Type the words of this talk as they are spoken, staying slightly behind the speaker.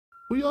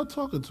Who y'all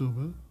talking to,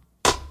 man?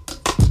 I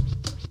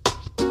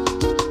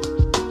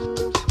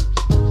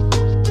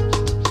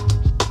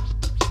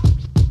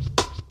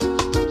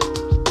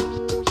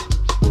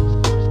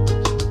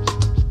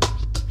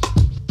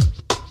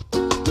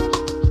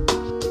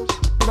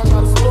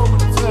got a story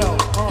to tell.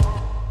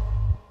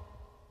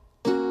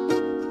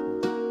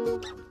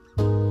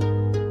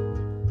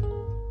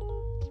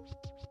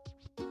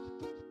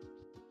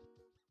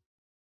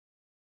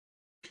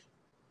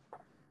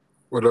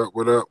 What up?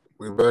 What up?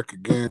 We back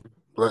again.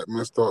 Black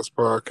Men's Thoughts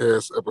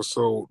Podcast,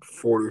 episode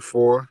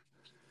 44.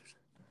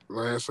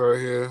 Lance out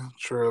here,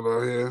 Trail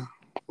out here.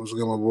 What's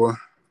good, my boy?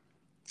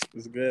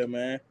 It's good,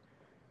 man.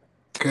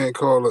 Can't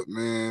call it,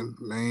 man.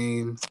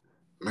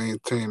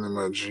 Maintaining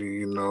my G,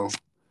 you know,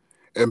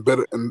 and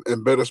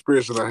better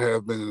spirits than I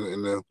have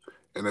been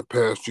in the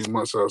past few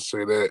months. I'll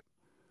say that.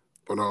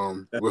 But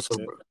That's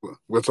good.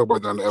 we'll talk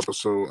about that in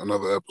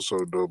another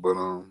episode though. But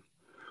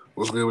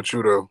what's good with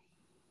you though?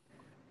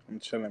 I'm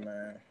chilling,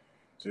 man.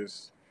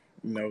 Just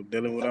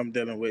dealing with what I'm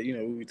dealing with.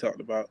 What we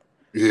talked about.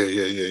 Yeah.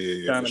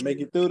 Trying For to make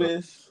sure. it through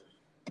this.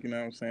 You know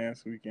what I'm saying?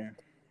 So we can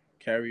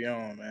carry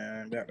on,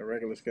 man. Got the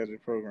regular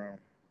scheduled program.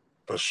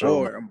 For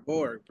sure, man. I'm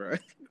bored, bro.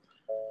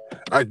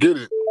 I get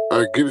it.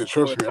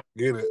 Trust me, I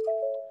get it.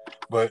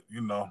 But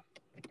I'm gonna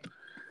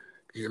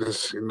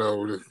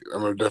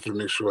definitely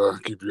make sure I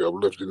keep you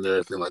uplifted and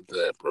everything like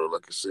that, bro.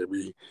 Like I said,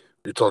 we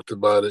talked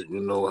about it. I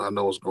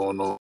know what's going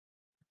on.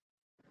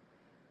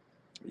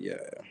 Yeah.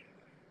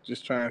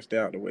 Just trying to stay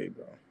out the way,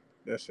 bro.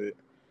 That's it.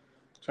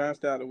 Trying to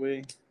stay out the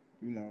way.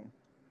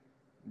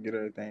 Get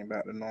everything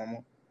back to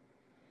normal.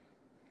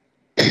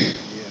 Yeah, man.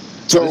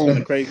 It's been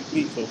a crazy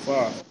week so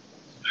far.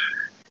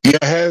 Yeah,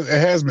 it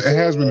has been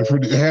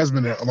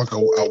like a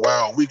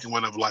wild week and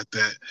whatever like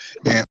that.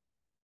 And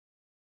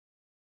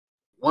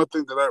one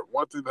thing that I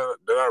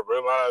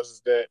realized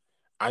is that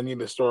I need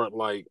to start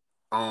like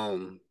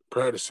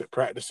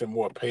practicing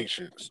more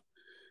patience.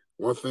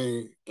 One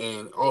thing,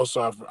 and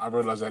also I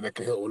realized that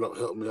can help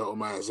me out with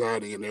my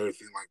anxiety and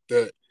everything like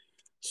that.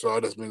 So I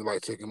just been like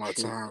taking my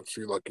time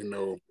to like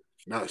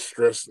not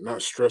stress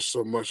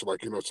so much, like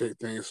take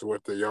things for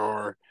what they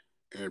are,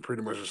 and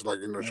pretty much just like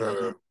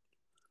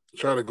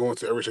try to go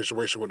into every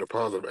situation with a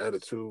positive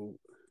attitude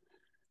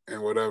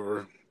and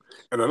whatever.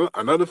 And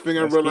another thing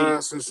I That's key.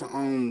 realized since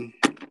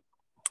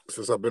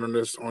I've been on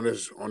this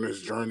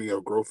journey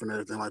of growth and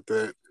everything like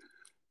that,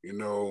 I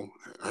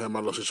had my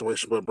little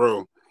situation, but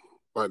bro,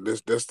 like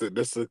that's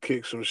the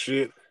kick some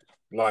shit.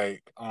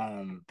 Like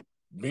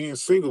being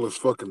single is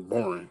fucking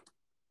boring.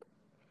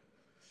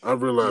 I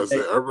realized Yeah.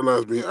 that.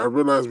 I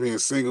realized being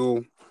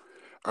single.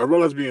 I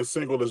realized being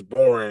single is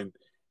boring,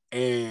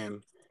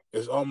 and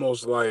it's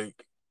almost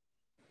like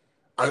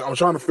I'm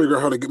trying to figure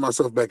out how to get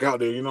myself back out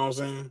there. You know what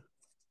I'm saying?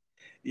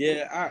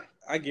 Yeah,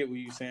 I get what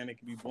you're saying. It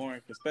can be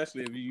boring,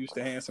 especially if you used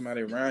to having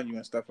somebody around you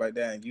and stuff like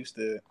that, and used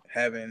to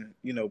having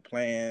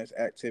plans,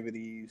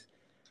 activities,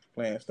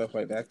 playing stuff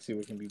like that. I can see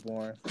what can be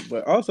boring,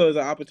 but also it's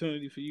an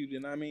opportunity for you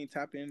to,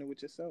 tap into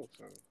with yourself.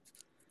 So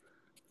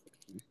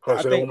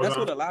I Say that one think more that's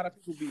time. what a lot of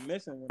people be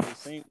missing when they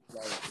sing,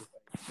 like, it's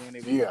like being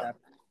able to Yeah, tap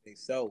into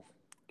themselves.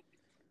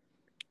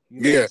 You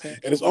know what yeah, I'm saying?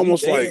 and it's When you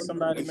almost like dating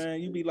somebody, man,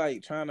 you be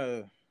like trying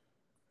to,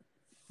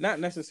 not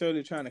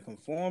necessarily trying to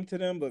conform to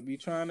them, but be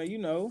trying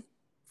to,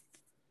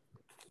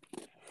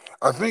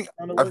 I think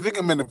I'm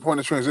in the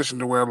point of transition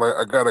to where like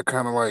I gotta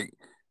kind of like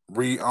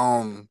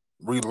relearn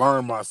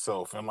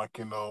myself and like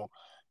get an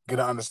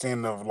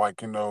understanding of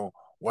like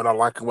what I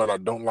like and what I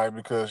don't like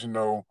because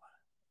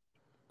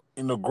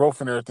growth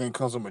and everything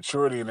comes with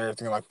maturity and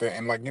everything like that.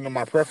 And like,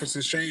 my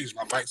preferences change,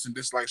 my likes and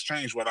dislikes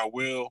change. Of course. What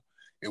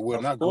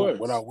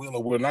I will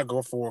or will not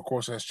go for, of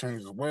course, has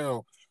changed as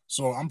well.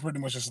 So I'm pretty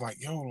much just like,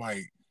 yo,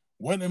 like,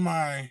 what am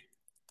I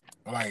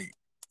like?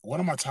 What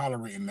am I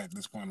tolerating at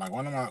this point? Like,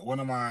 what am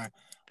I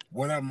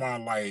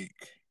like?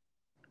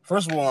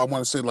 First of all, I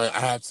want to say like I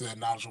have to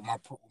acknowledge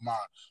what my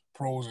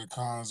pros and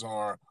cons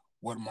are,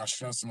 what my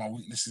strengths and my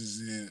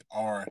weaknesses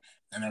are,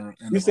 in You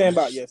a saying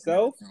about relationship and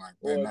yourself everything like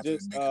that. or Not to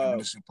just make it a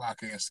relationship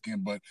podcast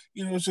again, but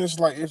it's just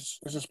like it's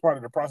just part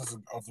of the process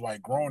of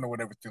like growing or with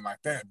everything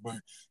like that. But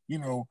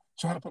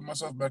trying to put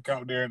myself back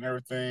out there and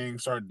everything,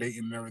 start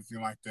dating and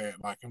everything like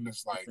that. Like I'm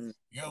just like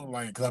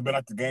like because I've been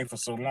at the game for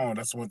so long.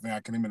 That's one thing I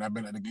can admit. I've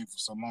been at the game for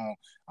so long.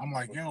 I'm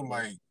like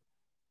like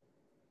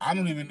I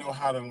don't even know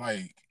how to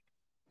like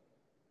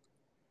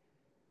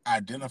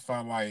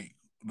identify like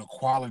the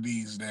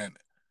qualities that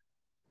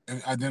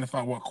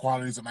identify what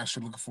qualities I'm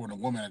actually looking for in a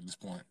woman at this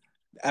point.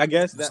 I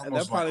guess It's that'll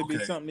almost like, probably be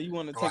okay, something that you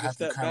want to do I take a have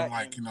to step kind of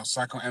back like, and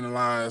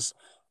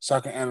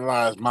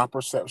psychoanalyze my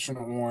perception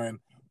on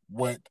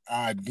what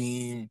I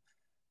deem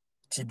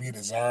to be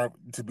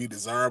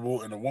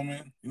desirable in a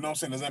woman? You know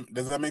what I'm saying?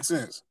 Does that make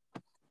sense?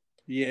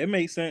 yeah, it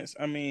makes sense.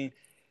 I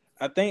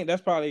think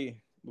that's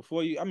probably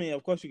before you.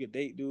 Of course you could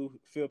date, do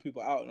feel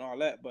people out and all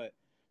that, but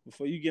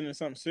before you get into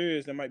something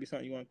serious, there might be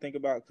something you want to think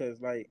about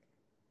because like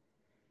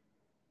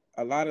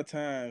a lot of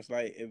times,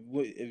 like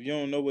if you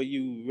don't know what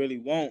you really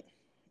want,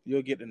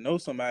 you'll get to know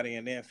somebody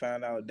and then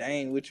find out,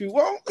 dang, what you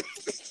want.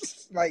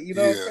 Like what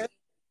I'm Yeah, saying?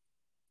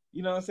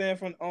 You know what I'm saying?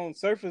 From on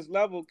surface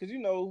level, because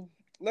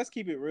let's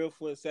keep it real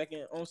for a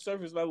second. On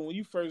surface level, when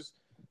you first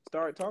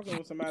start talking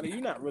with somebody,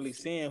 you're not really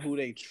seeing who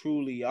they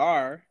truly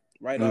are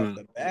right off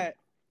the bat.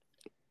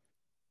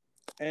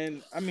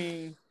 And I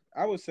mean,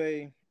 I would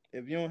say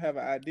if you don't have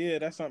an idea,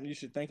 that's something you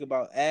should think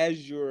about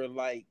as you're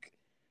like,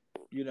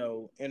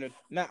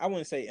 not I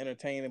wouldn't say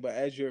entertaining, but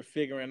as you're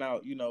figuring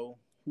out,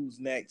 who's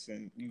next,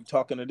 and you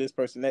talking to this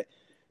person, that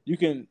you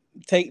can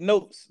take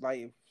notes.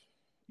 Like,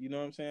 you know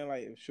what I'm saying?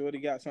 Like, if Shorty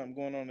got something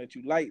going on that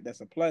you like,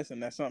 that's a plus,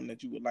 and that's something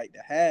that you would like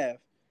to have.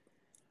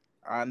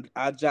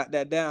 I jot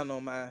that down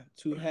on my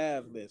to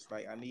have list.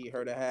 Like, I need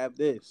her to have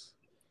this.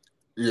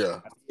 Yeah.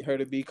 I need her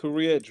to be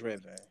career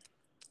driven.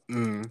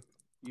 Mm-hmm.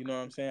 You know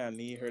what I'm saying? I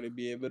need her to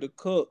be able to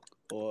cook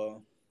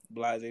or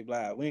blah blah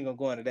blah. We ain't gonna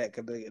go into that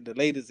because the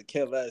ladies will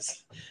kill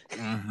us.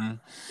 Mm-hmm.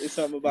 It's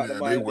something about the Yeah,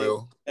 they modern day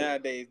will.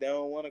 nowadays. They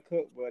don't want to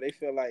cook, but they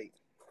feel like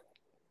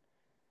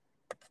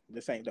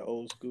this ain't the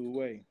old school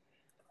way.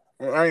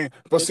 Well, I ain't,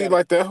 but Still see, gotta.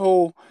 like that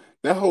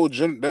whole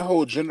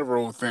gender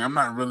role thing. I'm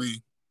not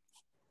really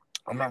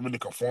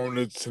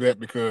conforming to that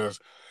because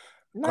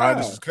God,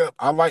 this Nah, is kept.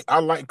 I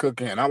like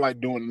cooking. I like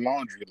doing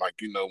laundry. Like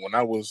when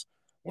I was,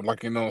 when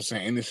like what I'm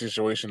saying, any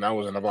situation I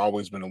was in, I've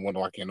always been the one to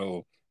like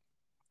do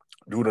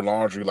the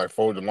laundry, like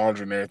fold the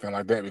laundry and everything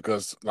like that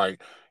because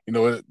like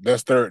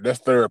that's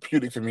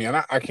therapeutic to me, and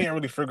I can't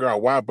really figure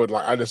out why, but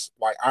like I just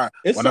like I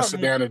it's when I sit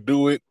something. down and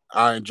do it,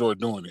 I enjoy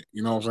doing it.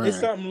 You know what I'm It's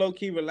saying? something low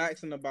key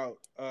relaxing about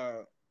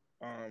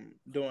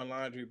doing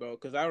laundry, bro.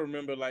 Because I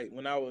remember like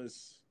when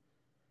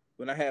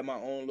I had my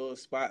own little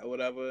spot or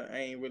whatever, I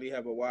ain't really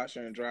have a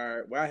washer and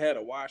dryer. Well, I had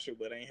a washer,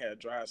 but I ain't had a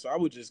dryer, so I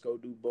would just go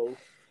do both.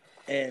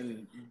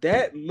 And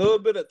that little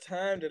bit of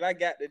time that I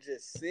got to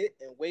just sit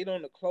and wait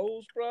on the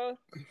clothes, bro,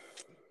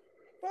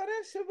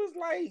 that shit was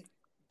like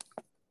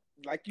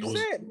you It was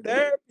said,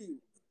 therapy.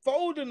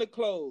 Folding the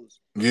clothes,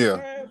 yeah,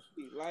 therapy.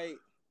 Like,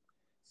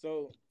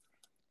 so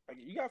like,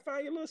 you gotta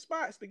find your little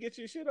spots to get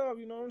your shit off.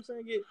 You know what I'm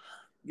saying?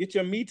 Get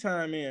your me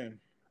time in.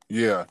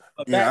 yeah,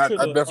 But back yeah. to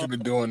I the definitely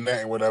been doing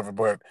that and whatever,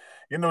 but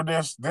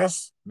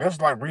that's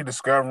like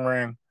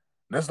rediscovering.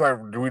 That's like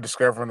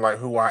rediscovering like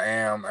who I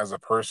am as a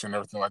person, and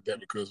everything like that.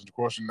 Because of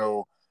course,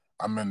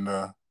 I'm in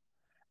the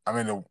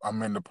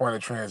I'm in the point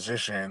of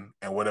transition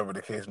and whatever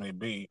the case may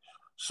be.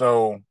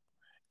 So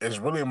it's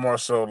really more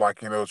so like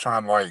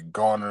trying to like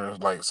garner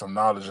like some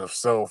knowledge of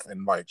self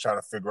and like try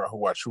to figure out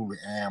who I truly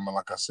am, and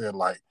like I said,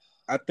 like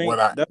I think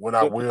that's what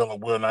I good. will or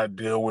will not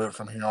deal with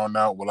from here on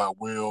out, what I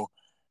will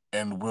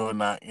and will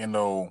not be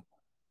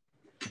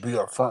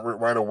upfront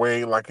with right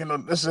away. Like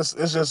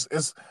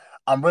it's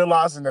I'm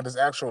realizing that there's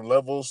actual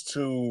levels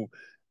to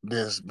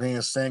this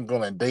being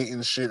single and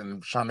dating shit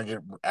and trying to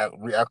get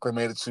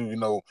reacclimated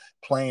to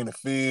playing the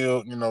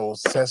field,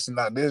 testing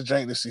out this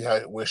drink to see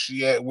where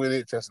she at with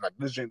it, testing out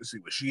this drink to see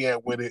where she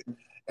at with it,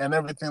 and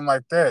everything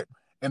like that.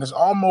 And it's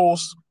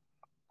almost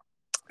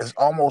like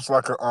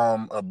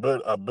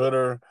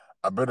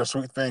a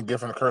bittersweet thing,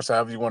 given the curse,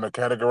 however you want to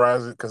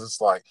categorize it, because it's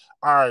like,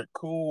 all right,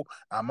 cool,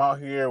 I'm out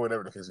here,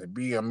 whatever the case may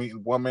be, I'm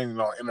meeting women,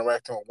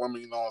 interacting with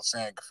women, you know what I'm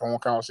saying, phone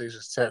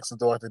conversations, texting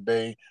throughout the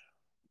day,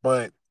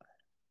 but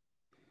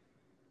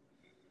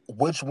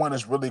which one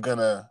is really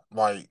gonna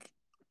like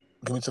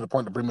get me to the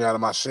point to bring me out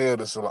of my shell?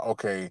 That's like,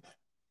 okay,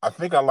 I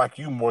think I like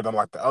you more than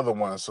like the other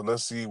one, so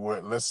let's see where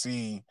this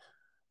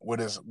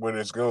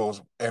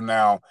goes. And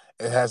now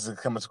it has to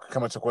come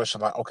into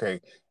question like, okay,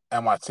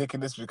 am I taking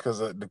this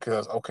because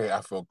okay, I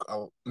feel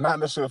not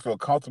necessarily feel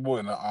comfortable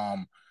in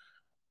a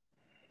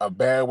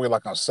bad way,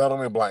 like I'm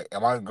settling, but like,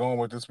 am I going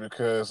with this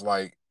because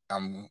like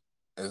I'm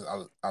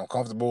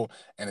comfortable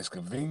and it's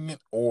convenient,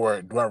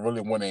 or do I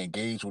really want to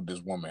engage with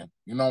this woman?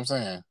 You know what I'm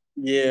saying?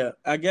 Yeah,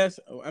 I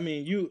guess. I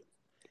mean,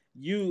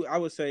 I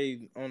would say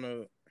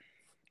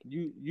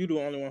you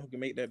the only one who can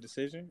make that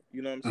decision.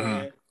 You know what I'm Mm-hmm.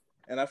 saying?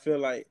 And I feel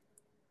like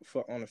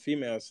for on the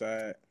female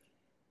side,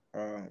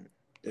 um,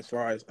 as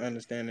far as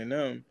understanding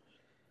them,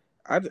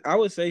 I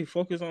would say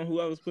focus on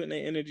whoever's putting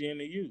their energy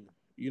into you.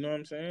 You know what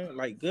I'm saying?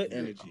 Like good Yeah.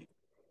 energy.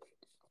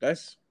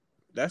 That's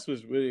that's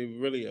what's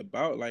really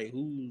about. Like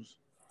who's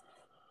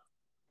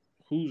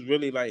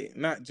really like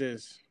not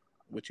just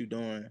what you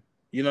doing.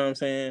 You know what I'm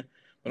saying?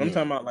 But I'm Yeah.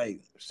 talking about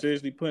like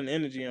seriously putting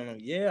energy on them.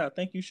 Yeah, I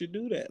think you should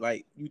do that.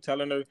 Like you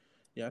telling her,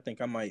 yeah, I think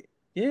I might.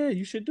 Yeah,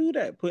 you should do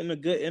that. Putting a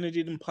good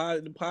energy,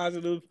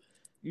 positive,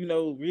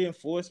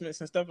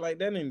 reinforcements and stuff like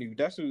that in you.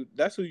 That's who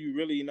you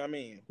really, you know what I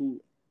mean? Who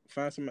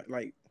find some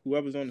like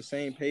whoever's on the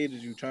same page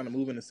as you, trying to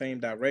move in the same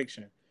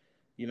direction.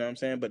 You know what I'm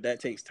saying? But that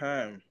takes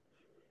time,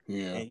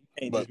 Yeah. and you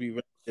can't But just be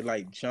ready to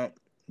like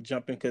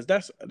jumping, because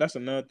that's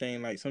another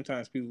thing. Like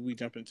sometimes people, we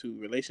jump into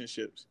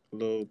relationships a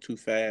little too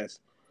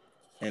fast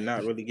and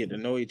not really get to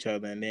know each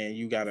other, and then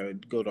you gotta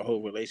go the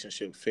whole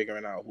relationship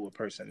figuring out who a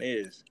person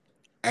is.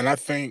 and I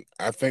think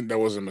that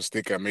was a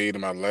mistake I made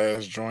in my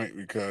last joint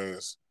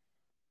because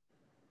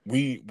But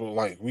we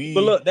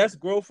look, that's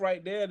growth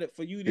right there. That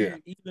for you yeah.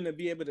 to even to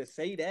be able to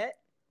say that,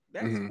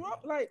 that's Hmm.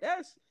 growth. Like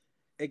that's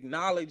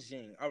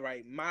acknowledging. All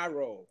right, my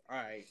role. All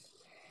right,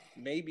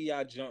 maybe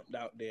I jumped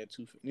out there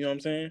too. You know what I'm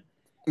saying?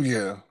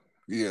 Yeah.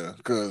 Yeah,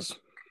 because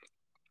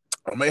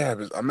I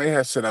may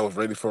have said I was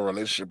ready for a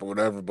relationship or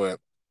whatever, but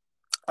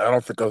I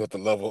don't think I was at the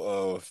level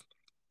of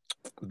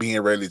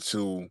being ready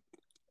to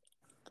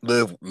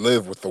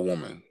live with a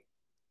woman.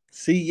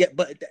 See, yeah,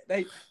 but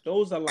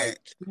those are And like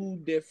two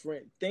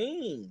different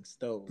things,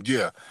 though. yeah, You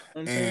know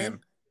what I'm saying? and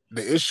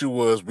the issue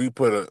was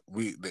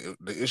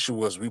the issue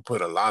was we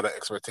put a lot of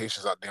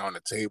expectations out there on the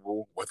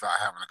table without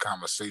having a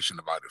conversation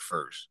about it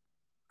first.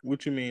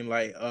 What you mean,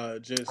 like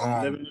just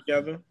Um, living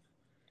together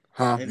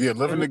Huh? and Yeah,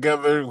 living and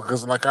together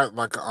because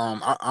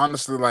I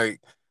honestly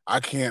like I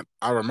can't.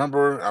 I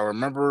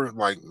remember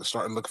like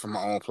starting looking for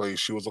my own place.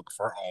 She was looking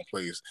for her own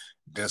place.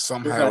 Then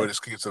somehow it right?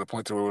 just came to the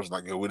point to where it was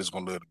like, yo, we're just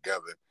gonna live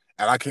together.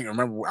 And I can't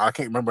remember. I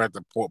can't remember at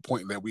the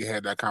point that we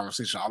had that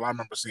conversation. All I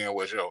remember saying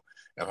was, "Yo,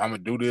 if I'm gonna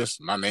do this,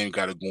 my name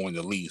got to go in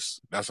the lease."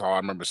 That's all I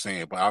remember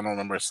saying. But I don't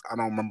remember. I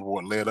don't remember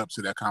what led up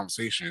to that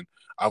conversation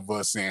of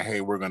us saying,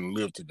 "Hey, we're gonna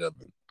live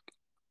together."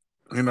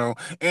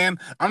 And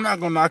I'm not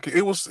gonna knock it.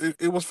 It was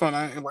fun.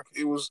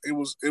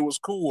 It was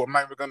cool. I'm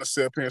not even gonna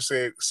sit up here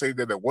and say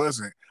that it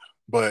wasn't.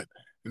 But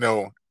you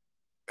know,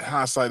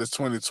 hindsight is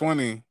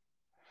 2020.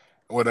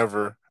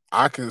 Whatever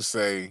I can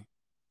say,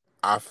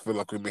 I feel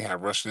like we may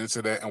have rushed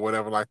into that and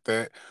whatever like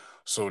that.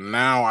 So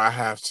now I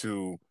have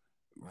to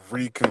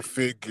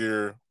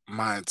reconfigure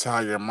my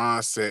entire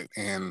mindset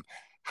and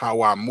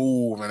how I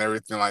move and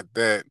everything like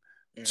that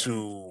Mhm.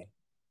 to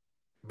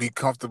be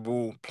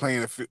comfortable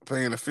playing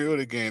the field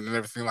again and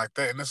everything like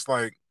that. And it's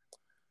like,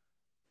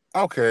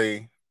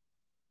 okay,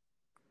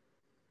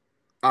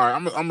 all right,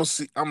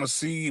 I'm a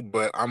see,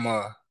 but I'm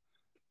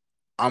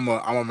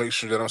gonna make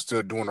sure that I'm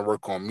still doing the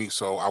work on me,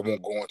 so I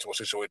won't go into a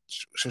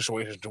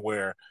situation to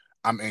where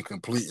I'm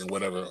incomplete and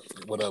whatever.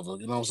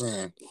 You know what I'm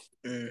saying?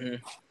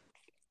 Mhm.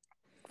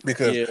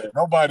 Because Yeah.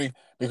 nobody,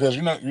 because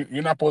you're not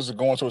supposed to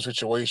go into a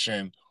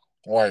situation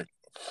like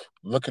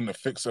looking to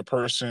fix a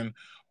person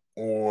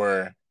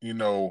or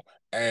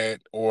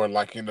add or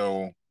like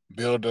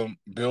build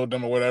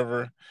them or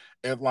whatever.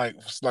 It like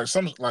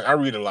some like I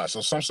read a lot,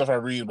 so some stuff I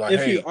read like,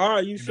 If you hey,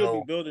 are, you you should be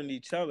know, building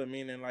each other.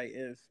 Meaning, like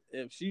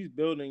if she's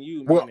building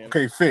you, well, meaning,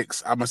 okay,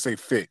 fix. I'm gonna say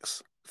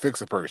fix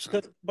a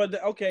person.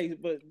 okay,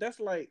 but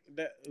that's like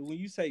that when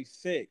you say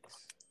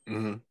fix.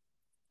 Hmm.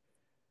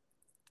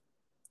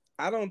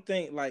 I don't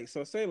think like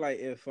so. Say like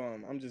if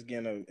I'm just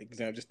getting an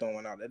example, just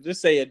throwing out there.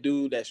 Just say a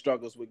dude that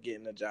struggles with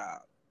getting a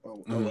job or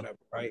Hmm. whatever,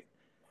 right?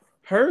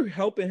 Her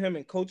helping him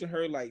and coaching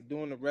her, like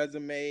doing the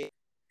resume.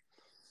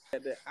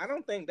 I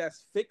don't think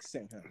that's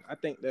fixing him. I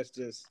think that's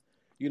just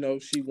she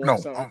wants No,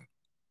 something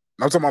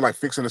I'm talking about like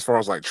fixing as far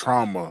as like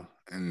trauma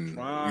and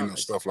trauma.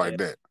 stuff Yeah, like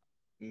that.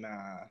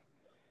 nah.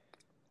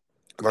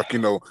 Like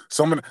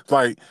some of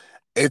like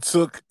it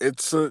took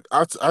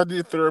I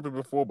did therapy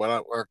before, but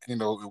it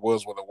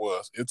was what it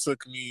was. It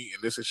took me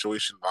in this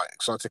situation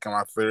like start taking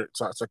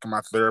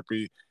my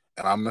therapy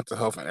and my mental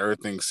health and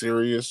everything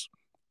serious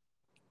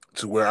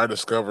to where I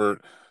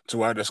discovered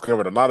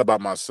a lot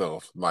about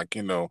myself. Like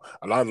a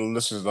lot of the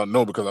listeners don't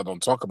know because I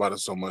don't talk about it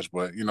so much.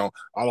 But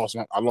I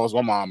lost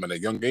my mom at a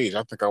young age.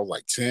 I think I was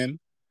like 10.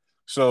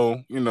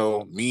 So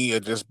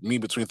me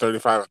between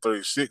 35 and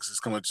 36 is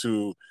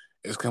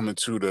coming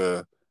to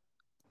the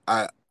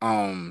I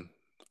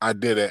I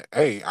did it.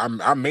 Hey,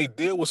 I may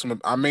deal with some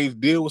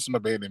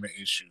abandonment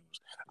issues.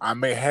 I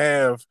may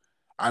have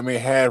I may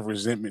have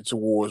resentment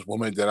towards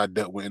women that I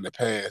dealt with in the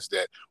past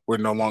that we're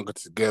no longer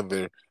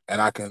together,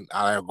 and I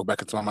go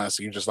back into my mind and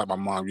say, "You're just like my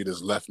mom. You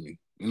just left me."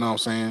 You know what I'm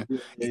saying? Yeah,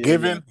 yeah,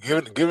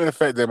 yeah. Given the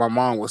fact that my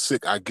mom was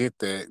sick, I get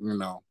that.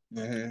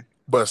 Hmm.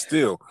 But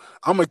still,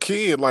 I'm a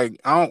kid. Like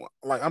I don't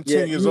like I'm Yeah,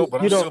 10 years old, but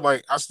I'm you still don't.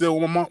 like I still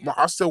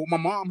want my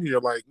mom here.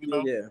 Like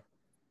Yeah, yeah,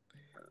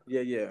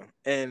 yeah, yeah.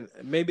 And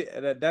maybe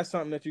that's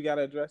something that you got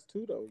to address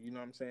too, though. You know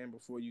what I'm saying?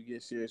 Before you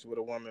get serious with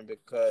a woman,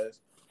 because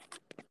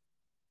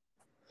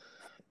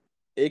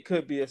it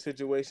could be a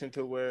situation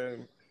to where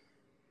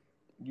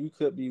you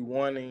could be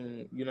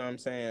wanting, you know what I'm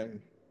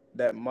saying,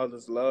 that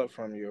mother's love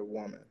from your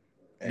woman,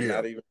 and yeah.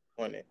 not even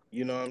want it.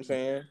 You know what I'm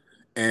saying?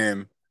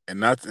 and and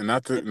not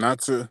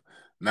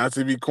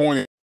to be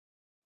corny,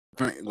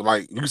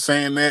 like you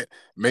saying that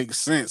makes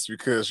sense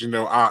because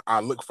I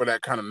look for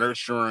that kind of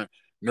nurturing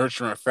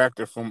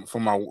factor from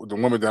the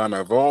woman that I'm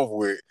involved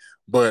with,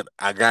 but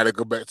I gotta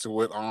go back to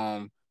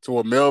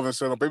what Melvin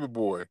said on Baby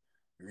Boy.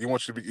 You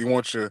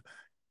want your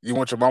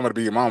mama to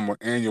be your mama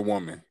and your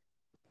woman.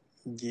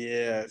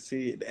 Yeah.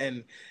 See,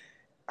 and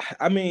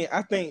I mean,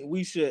 I think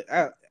we should.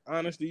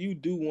 Honestly, you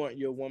do want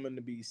your woman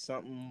to be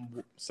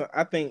something. So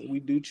I think we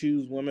do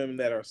choose women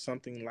that are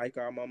something like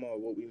our mama or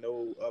what we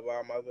know of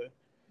our mother.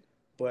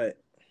 But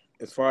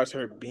as far as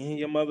her being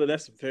your mother,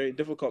 that's very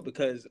difficult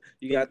because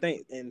you got to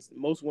think. In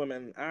most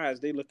women's eyes,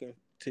 they looking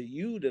to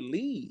you to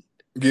lead.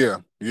 Yeah,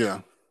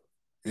 yeah,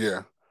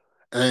 yeah,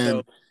 So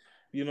and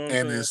you know what I'm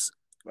and saying? it's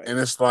Like, and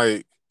it's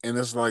like and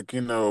it's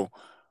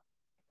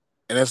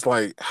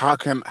like how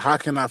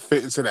can I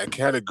fit into that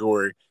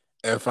category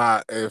if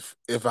I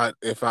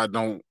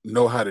don't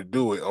know how to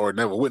do it or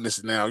never witnessed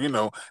it. Now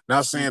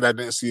not saying I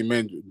didn't see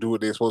men do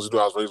what they're supposed to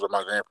do. I was raised with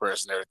my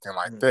grandparents and everything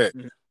like that,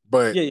 mhm.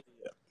 but Yeah, yeah,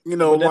 you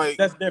know, But like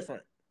that's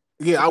different.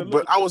 yeah, It's a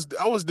but little.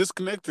 I was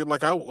disconnected.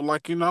 Like I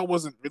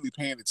wasn't really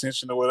paying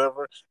attention or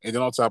whatever. And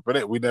then on top of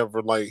that, we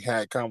never like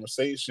had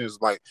conversations.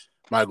 Like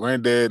my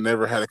granddad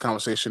never had a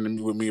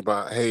conversation with me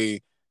about,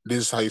 hey, this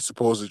is how you're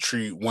supposed to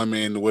treat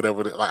women,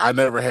 whatever. Like I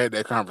never had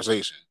that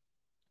conversation.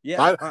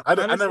 Yeah, I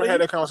never had honestly,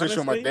 that conversation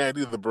with my honestly, dad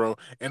either, bro.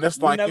 And that's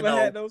we like, never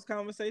had those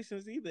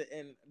conversations either,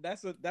 and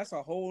that's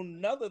a whole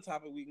nother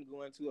topic we can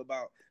go into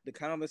about the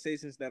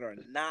conversations that are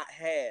not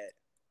had,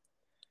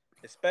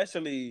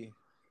 especially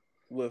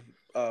with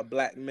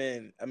black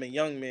men. I mean,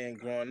 young men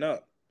growing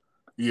up.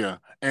 yeah.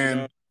 You know And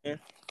what I mean?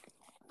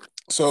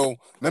 so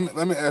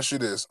let me ask you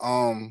this.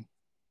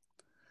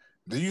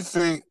 Do you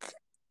think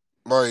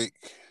like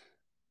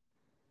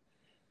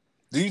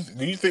do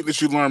you think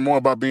that you learn more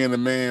about being a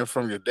man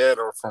from your dad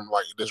or from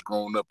like just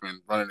growing up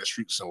and running the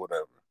streets and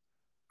whatever?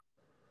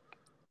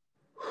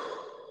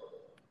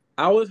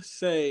 I would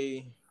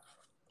say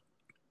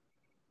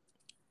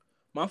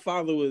my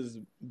father was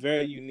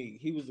very unique.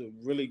 He was a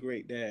really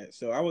great dad,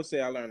 so I would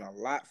say I learned a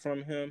lot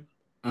from him.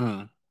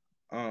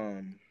 Mm-hmm.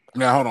 Um,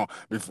 Now hold on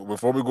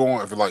before we go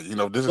on. If like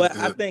this but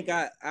is I it, think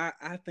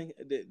I think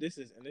that this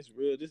is and this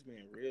real. This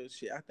being real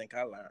shit. I think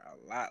I learned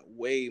a lot,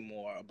 way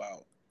more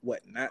about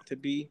what not to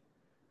be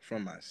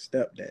from my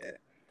stepdad.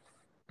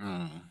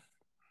 mm,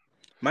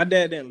 My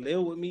dad didn't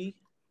live with me,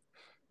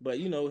 but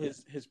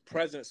his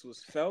presence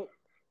was felt.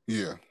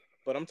 yeah.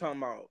 But I'm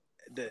talking about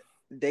the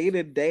day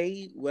to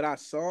day what I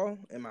saw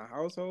in my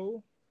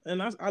household. And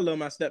I love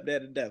my stepdad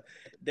to death.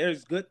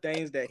 There's good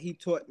things that he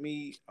taught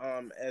me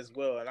as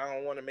well. And I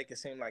don't want to make it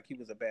seem like he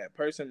was a bad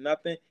person.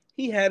 Nothing.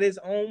 He had his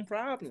own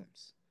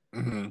problems.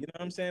 Mm-hmm. You know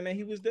what I'm saying, that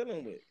he was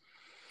dealing with.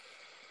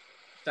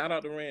 Shout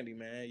out to Randy,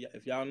 man.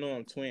 If y'all know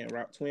him, twin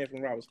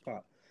from Robert's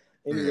Pop.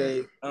 Yeah.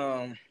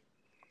 Anyway,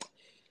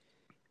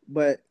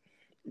 but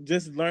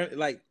just learn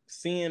like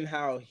seeing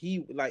how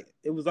he like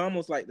it was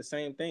almost like the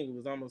same thing. It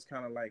was almost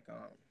kind of like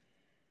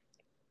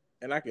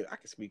and I could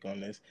speak on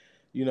this.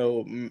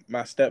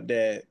 My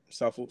stepdad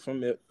suffered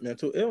from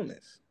mental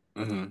illness.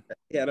 Mm-hmm.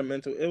 He had a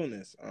mental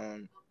illness.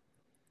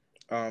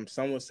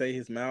 Some would say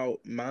his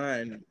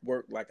mind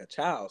worked like a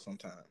child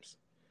sometimes.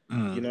 You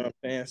Mm-hmm. know what I'm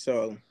saying?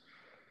 So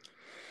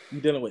you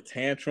dealing with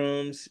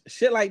tantrums,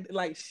 shit like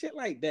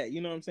that.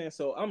 You know what I'm saying?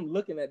 So I'm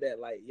looking at that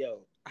like, yo,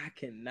 I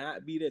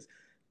cannot be this.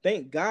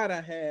 Thank God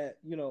I had,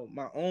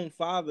 my own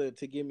father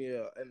to give me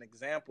an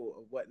example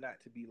of what not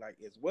to be like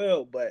as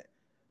well. But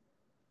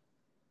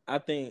I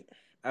think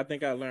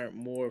I learned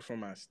more from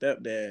my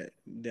stepdad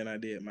than I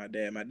did my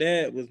dad. My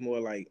dad was more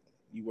like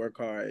you work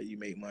hard, you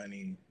make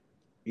money,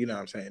 you know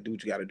what I'm saying, do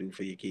what you gotta do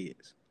for your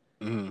kids.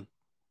 Mm-hmm.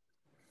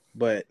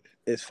 But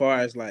as far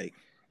as like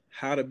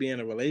how to be in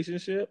a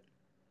relationship,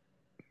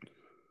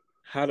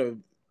 how to,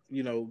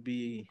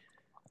 be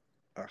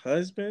a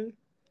husband,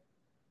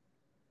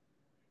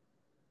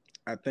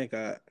 I think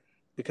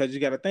because you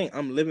gotta think,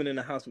 I'm living in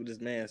a house with this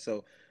man,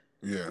 so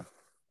Yeah.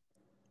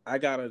 I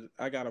got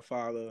a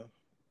father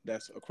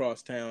that's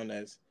across town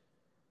that's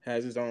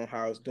has his own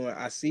house doing.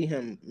 I see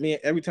him. Me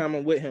every time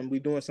I'm with him, we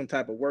doing some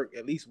type of work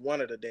at least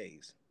one of the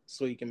days,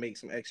 so he can make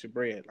some extra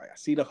bread. Like I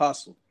see the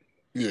hustle.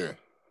 Yeah.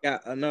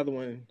 Got another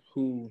one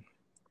who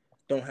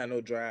don't have no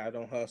drive,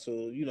 don't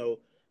hustle.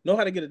 Know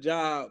how to get a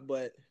job,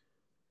 but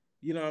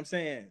you know what I'm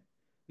saying.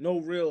 No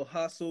real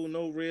hustle,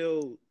 no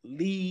real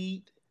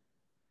lead.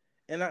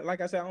 And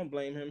like I said, I don't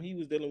blame him. He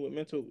was dealing with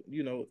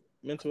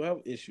mental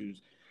health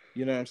issues.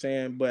 You know what I'm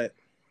saying. But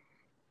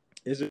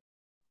it's just,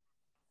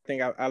 I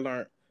think I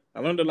learned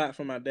a lot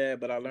from my dad,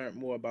 but I learned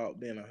more about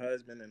being a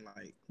husband and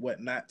like what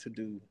not to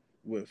do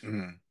with.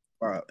 Mm-hmm.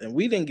 And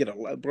we didn't get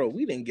along, bro.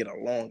 We didn't get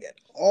along at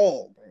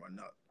all growing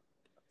up.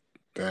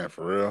 Damn,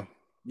 for real.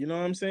 You know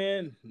what I'm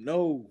saying?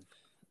 No,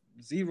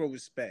 zero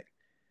respect.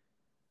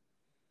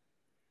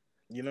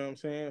 You know what I'm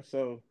saying?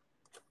 So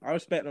I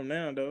respect him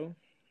now, though.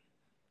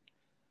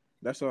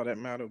 That's all that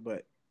matters.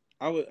 But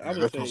I Yeah, would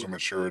that comes say from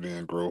maturity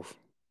and growth.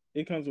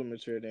 it comes with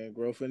maturity and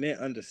growth and then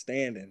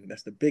understanding.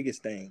 That's the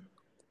biggest thing.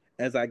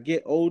 As I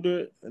get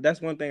older,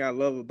 that's one thing I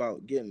love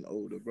about getting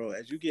older, bro.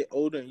 As you get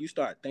older and you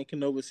start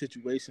thinking over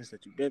situations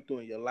that you've been through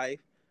in your life,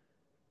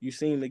 you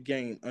seem to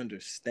gain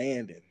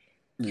understanding.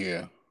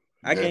 Yeah,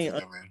 I gained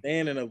definitely.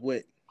 understanding of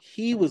what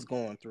he was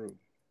going through.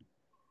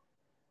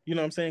 You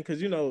know what I'm saying?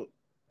 Because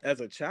as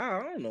a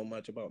child, I don't know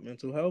much about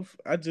mental health.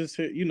 I just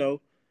hear,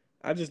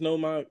 I just know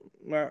my,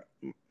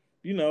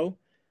 you know,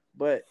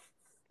 but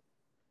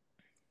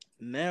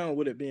now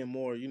with it being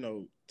more,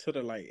 to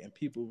the light and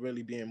people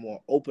really being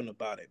more open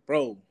about it,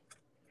 bro.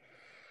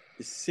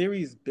 It's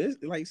serious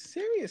business, like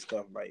serious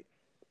stuff, like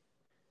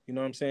you know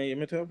what I'm saying. Your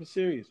mental health is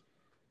serious.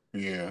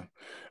 Yeah.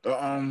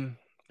 Um.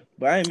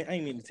 But I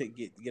ain't mean to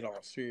get all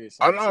serious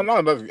I on this.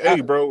 no no. I,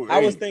 Hey, bro. I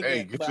was Hey.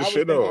 thinking, Get but your I was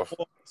shit thinking off.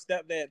 more.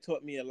 Stepdad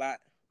taught me a lot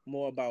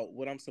more about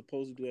what I'm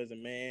supposed to do as a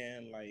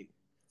man. Like,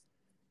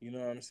 you know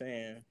what I'm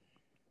saying?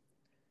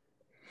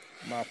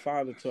 My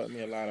father taught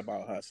me a lot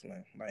about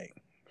hustling, like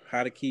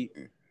how to keep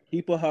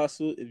a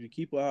hustle. If you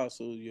keep a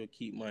hustle, you'll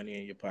keep money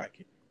in your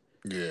pocket.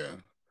 Yeah.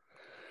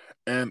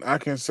 And I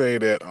can say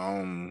that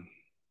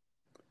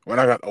when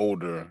I got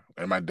older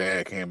and my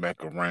dad came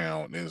back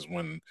around is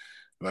when,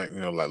 like,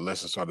 like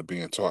lessons started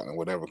being taught and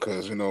whatever.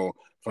 Because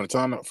from the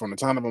time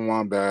that my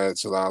mom died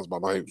till I was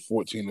about like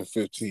 14 or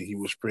 15, he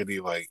was pretty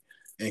like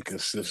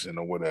inconsistent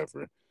or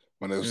whatever.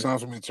 When it was time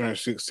for me to turn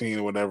 16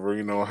 or whatever,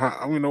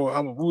 I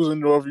was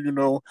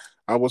indoor,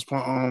 I was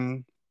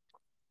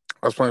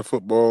I was playing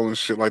football and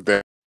shit like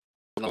that.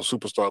 No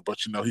superstar, but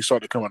he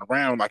started coming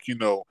around, like,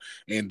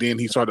 and then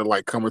he started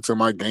like coming to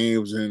my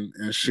games and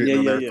shit Yeah,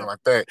 and yeah, everything yeah,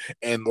 like that.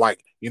 And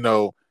like,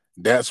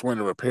 that's when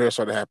the repair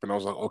started happening. I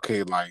was like,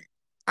 okay, like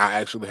I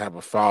actually have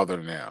a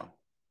father now.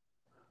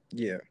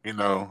 yeah.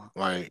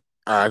 Like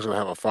I actually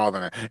have a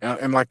father now.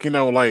 And like,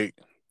 like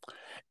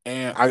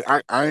and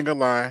I ain't gonna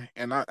lie,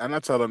 and I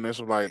tell him this,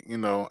 like,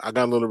 I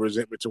got a little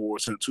resentment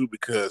towards him too,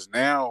 because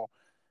now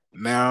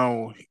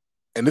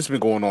and this has been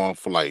going on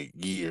for like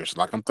years.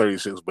 Like, I'm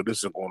 36, but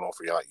this has been going on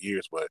for like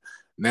years. But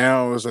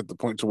now it's at the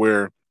point to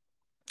where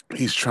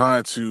he's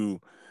trying to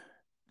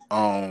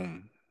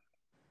um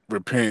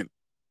repent,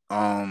 what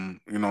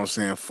I'm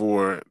saying,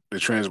 for the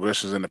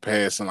transgressions in the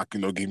past, and like,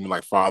 give me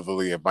like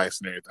fatherly advice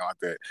and everything like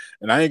that.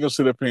 And I ain't gonna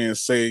sit up here and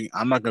say,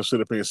 I'm not gonna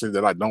sit up here and say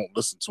that I don't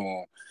listen to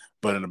him,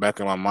 but in the back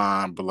of my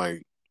mind, but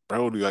like,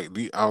 bro,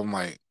 I'm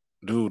like,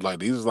 dude, like,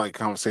 these are like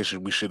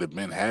conversations we should have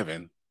been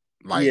having,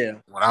 like, Yeah.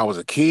 when I was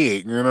a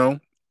kid.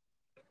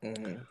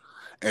 Hmm.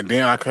 And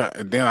then I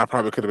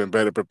probably could have been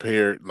better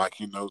prepared, like,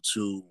 you know,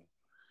 to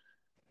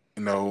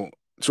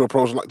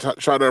approach, like,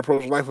 try to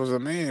approach life as a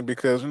man,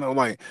 because,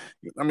 like,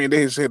 I mean,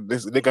 they said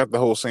this, they got the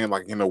whole saying,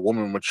 like,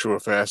 women mature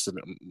faster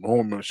than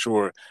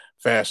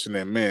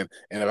men.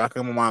 And if I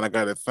come to mind, I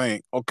got to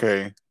think,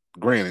 okay,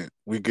 granted,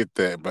 we get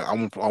that, but I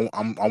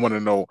want to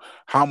know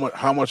how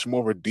much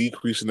more of a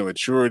decrease in the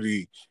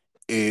maturity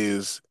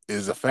is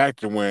a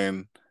factor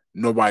when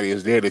nobody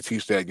is there to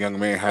teach that young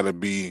man how to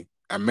be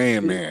a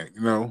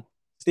man.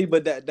 See,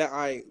 but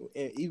and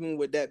even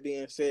with that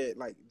being said,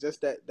 like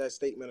just that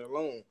statement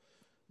alone,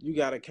 you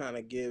got to kind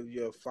of give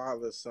your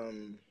father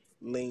some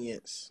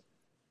lenience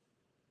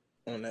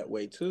on that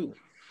way too.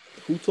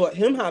 Who taught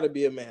him how to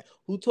be a man?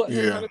 Who taught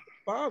him how Yeah. to be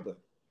a father?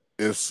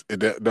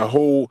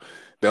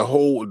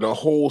 The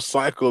whole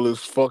cycle is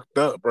fucked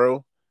up,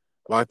 bro.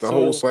 Like, the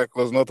whole So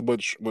cycle is nothing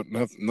but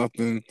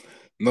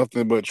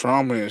nothing but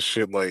trauma and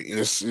shit. Like,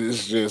 it's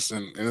just,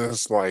 and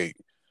it's like,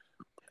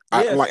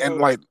 I yeah, like, and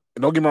so like,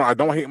 don't get me wrong, I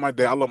don't hate my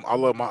dad. I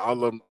love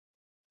my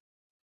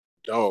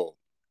dog.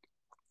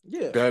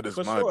 yeah, That is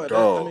for my sure. That I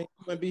dog. mean, you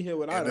wouldn't be here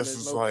without And him. this There's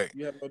is no, like,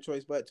 you have no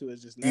choice but to.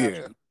 It's just yeah. natural.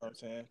 You know what I'm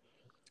saying?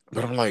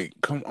 But I'm like,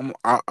 come,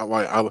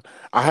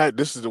 I had,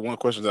 this is the one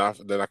question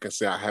that I can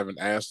say I haven't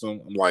asked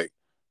him. I'm like,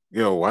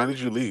 yo, why did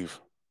you leave?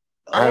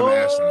 I haven't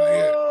asked him that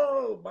yet.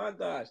 Oh my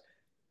gosh.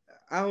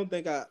 I don't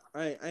think I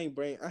ain't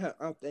bring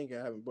I think I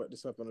haven't brought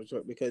this up on the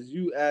truck because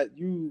you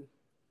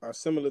are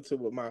similar to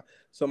what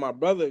my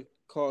brother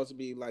calls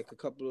me like a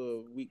couple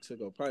of weeks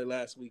ago, probably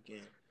last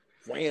weekend,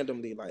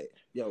 randomly like,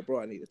 yo,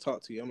 bro, I need to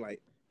talk to you. I'm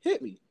like,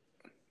 hit me.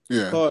 He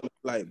Yeah, called me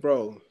like,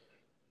 bro,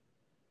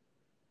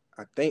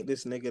 I think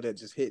this nigga that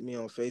just hit me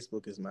on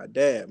Facebook is my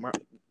dad.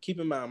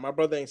 Keep in mind, my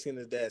brother ain't seen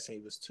his dad since he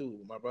was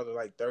 2. My brother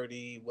like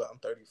 30, well, I'm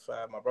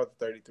 35. My brother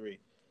 33.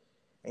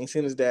 Ain't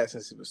seen his dad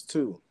since he was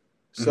 2.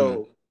 hmm,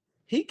 So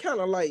he kind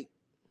of like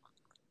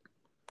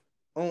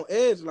on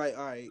edge, like,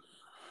 all right,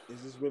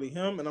 is this really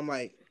him? And I'm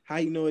like, how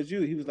you know it's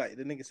you? He was like,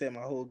 the nigga said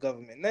my whole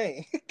government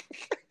name.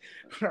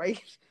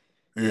 Right?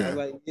 And I was yeah,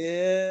 like,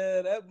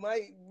 yeah, that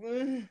might.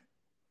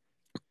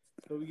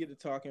 So we get to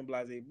talking,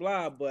 blah, blah,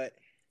 blah. But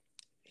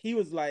he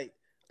was like,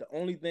 the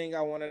only thing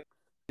I want to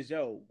is,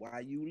 yo, why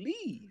you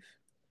leave?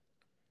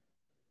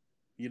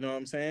 You know what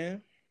I'm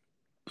saying?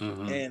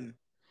 hmm, And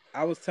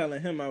I was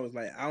telling him, I was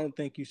like, I don't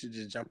think you should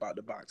just jump out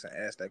the box and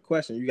ask that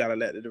question. You got to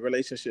let the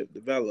relationship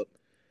develop.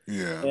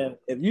 yeah, And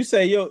if you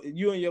say, yo,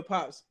 you and your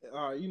pops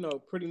are,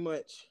 pretty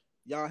much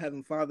y'all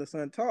having father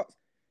son talks,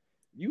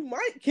 you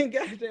might can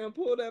goddamn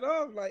pull that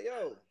off. Like,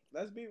 yo,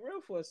 let's be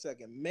real for a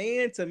second,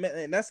 man to man,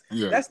 and that's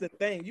yeah, that's the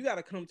thing. You got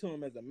to come to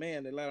him as a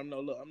man and let him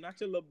know, look, I'm not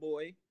your little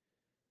boy.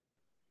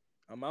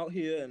 I'm out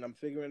here and I'm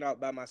figuring it out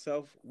by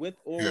myself, with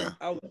or yeah.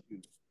 without you.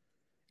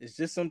 It's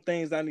just some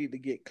things I need to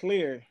get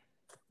clear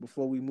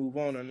before we move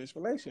on in this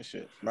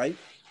relationship, right?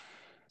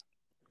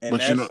 And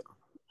But you know, that's,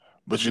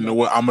 but you you know know,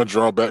 what? I'm gonna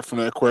draw back from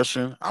that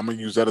question. I'm gonna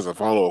use that as a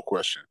follow up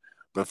question.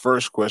 The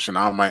first question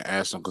I might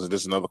ask him, because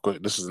this is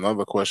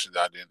another question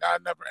that I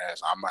never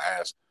asked. I'm gonna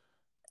ask,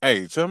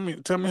 hey, tell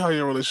me tell me how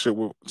your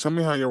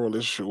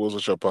relationship was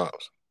with your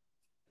pops.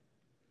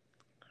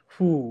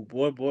 whew,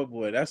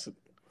 boy, that's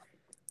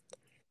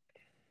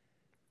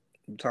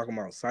I'm talking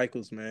about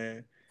cycles,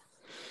 man.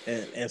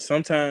 And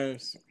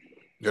sometimes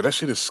Yeah, that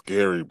shit is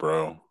scary,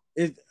 bro.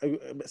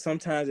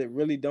 sometimes it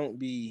really don't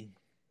be.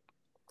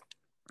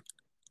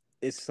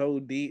 It's so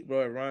deep,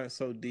 bro. It runs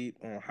so deep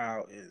on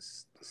how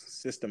it's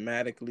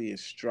systematically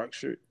is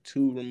structured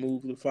to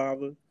remove the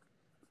father.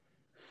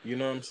 You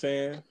know what I'm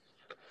saying?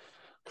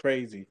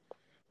 Crazy,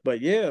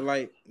 but yeah,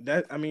 like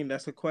that. I mean,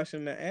 that's a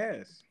question to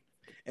ask,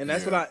 and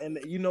that's what Yeah, I. And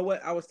you know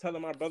what? I was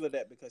telling my brother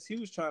that because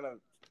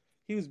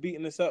he he was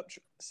beating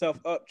himself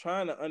up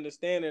trying to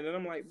understand it, and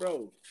I'm like,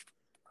 bro,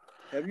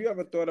 have you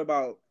ever thought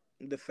about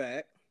the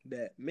fact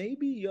that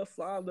maybe your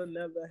father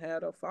never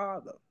had a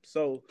father?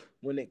 So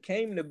when it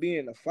came to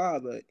being a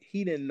father,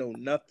 he didn't know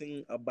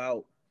nothing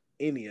about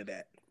any of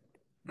that.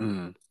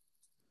 Mm.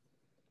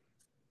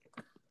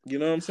 You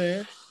know what I'm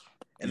saying?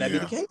 And that be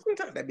the Yeah. case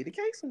sometimes. That be the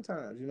case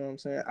sometimes. You know what I'm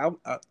saying?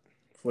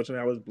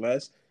 Fortunately, I was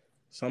blessed.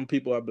 Some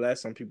people are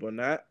blessed. Some people are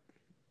not.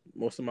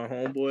 Most of my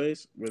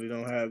homeboys really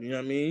don't have. You know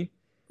what I mean?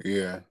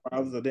 Yeah.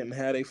 Fathers that didn't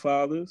have their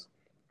fathers.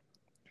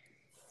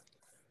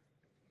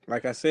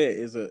 Like I said,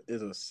 is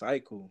a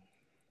cycle.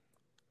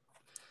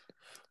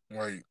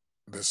 Like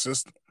the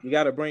system. You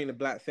got to bring the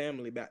black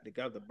family back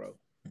together, bro.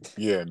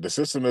 Yeah, the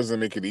system doesn't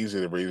make it easy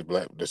to raise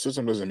black. The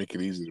system doesn't make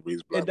it easy to raise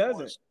It black doesn't.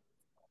 boys.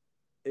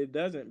 It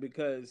doesn't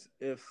because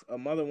if a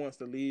mother wants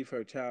to leave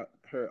her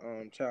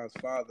child's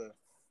father,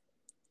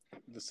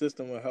 the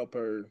system will help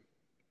her,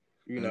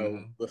 Hmm.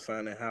 with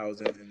finding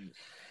housing and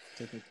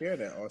taking care of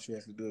that. All she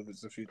has to do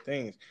is a few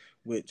things,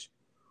 which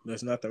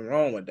there's nothing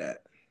wrong with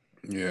that.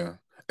 Yeah,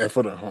 and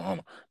for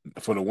the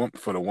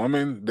for the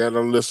women that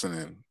are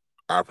listening,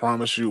 I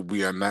promise you,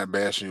 we are not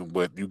bashing you,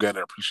 but you got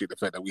to appreciate the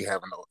fact that we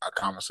having a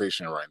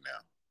conversation right now.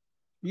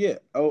 Yeah.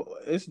 Oh,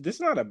 it's this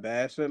not a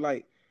bad shit.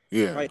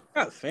 Yeah, Like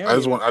I got I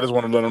just want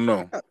to let them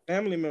know.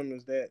 family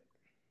members that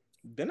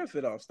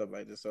benefit off stuff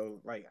like this.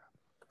 So like,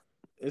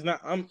 it's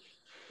not.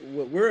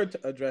 What we're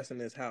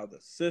addressing is how the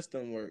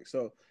system works.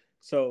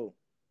 So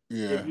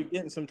if Yeah, you're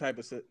getting some type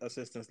of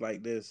assistance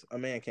like this, a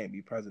man can't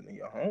be present in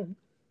your home.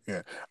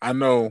 yeah, I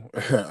know.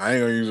 I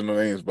ain't gonna use no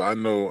names, but I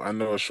know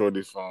a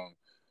shorty from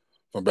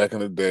back in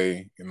the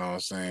day. You know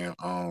what I'm saying?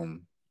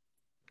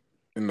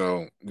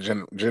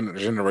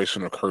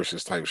 Generational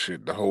curses type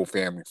shit. The whole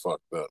family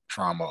fucked up,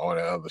 trauma, all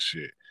that other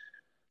shit.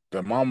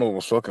 The mama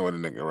was fucking with a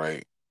nigga,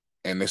 right?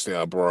 And they stay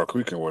out Broad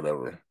Creek or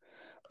whatever.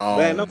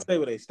 Man, don't Um, stay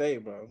where they stay,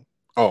 bro.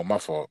 oh, my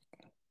fault.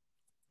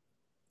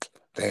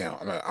 Damn,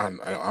 You I'm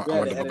had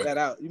going to to go edit back. that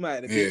out. You might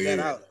have to Yeah, beep that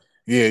yeah, out.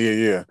 yeah,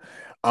 yeah, yeah.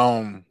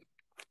 Um,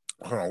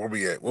 hold on, where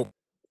we at?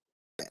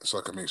 So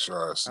I can make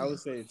sure I I see. would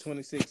say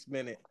 26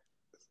 minute.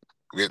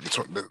 We at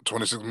the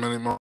 26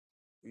 minute mark.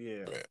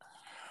 Yeah.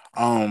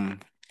 Um,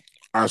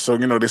 all right, so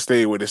they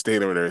stayed with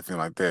everything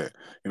like that.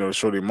 The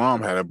shorty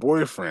mom had a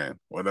boyfriend,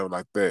 whatever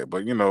like that.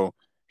 But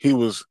he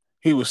was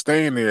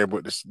staying there,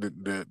 but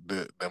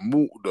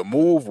the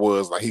move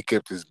was like he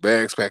kept his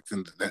bags packed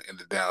in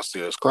the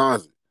downstairs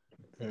closet.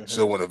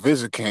 So Hmm. when a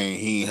visit came,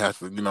 he had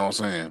to, you know what I'm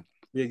saying?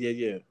 Yeah,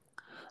 yeah,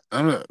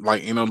 yeah.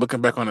 Like,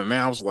 looking back on it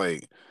now, I was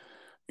like,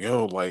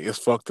 yo, like it's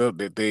fucked up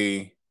that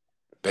they're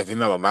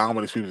not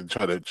allowing these people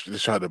to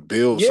try to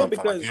build Yeah, something.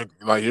 because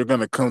Like you're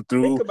gonna come think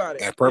through about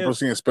it. and If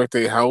purposely inspect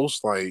their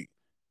house, like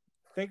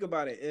think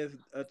about it, if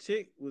a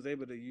chick was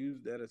able to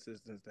use that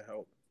assistance to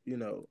help,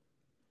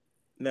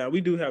 now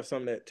we do have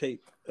some that take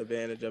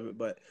advantage of it,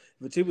 but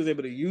if a chick was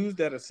able to use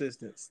that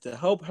assistance to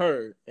help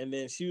her, and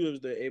then she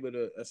was able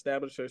to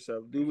establish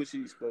herself, do what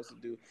she's supposed to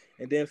do,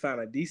 and then find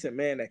a decent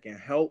man that can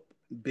help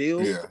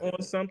build yeah,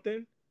 on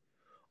something,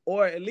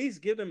 or at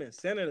least give them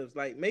incentives,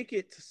 like make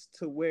it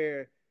to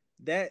where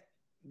that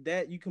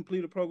that you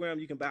complete a program,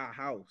 you can buy a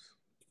house,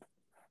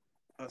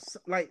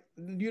 like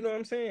you know what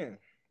I'm saying.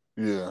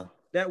 yeah,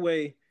 That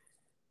way,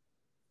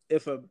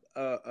 if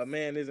a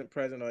man isn't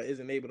present or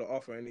isn't able to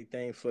offer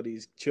anything for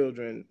these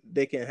children,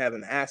 they can have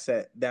an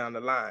asset down the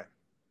line,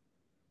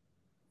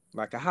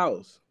 like a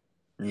house.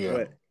 yeah,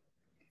 But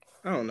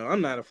I don't know.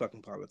 I'm not a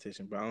fucking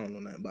politician, bro. I don't know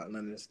nothing about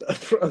none of this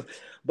stuff, bro.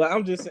 But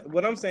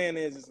what I'm saying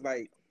is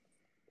like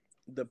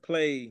the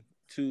play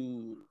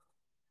to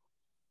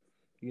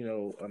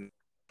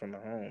from the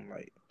home.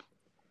 Like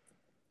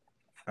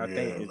I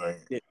think yeah,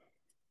 like it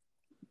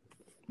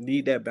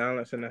need that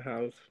balance in the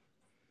house.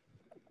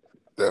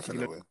 You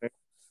know, definitely.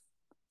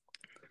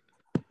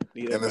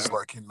 need that And it's balance.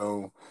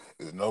 like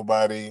there's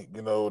nobody.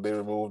 They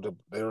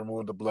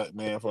removed the black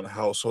man from the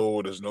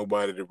household. There's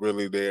nobody that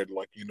really there,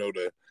 like you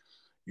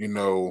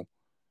know,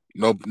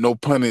 no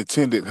pun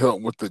intended,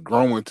 help with the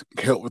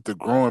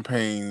growing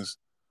pains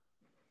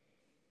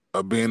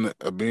of being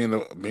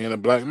a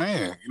black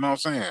man. You know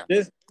what I'm saying?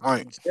 Just,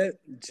 Like,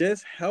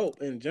 just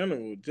help in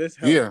general. Just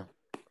help. yeah,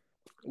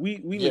 We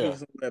looking yeah,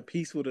 for somewhere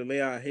peaceful to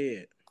lay our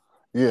head.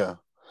 yeah.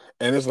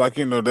 And it's like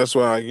that's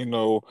why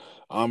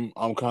I'm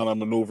kind of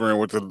maneuvering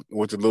with the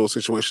little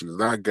situations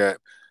that I got,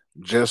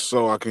 just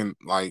so I can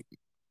like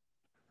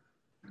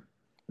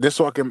this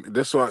so I can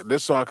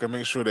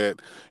make sure that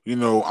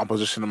I'm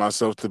positioning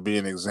myself to be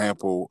an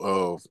example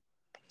of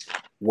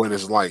what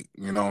it's like.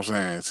 You know what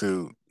I'm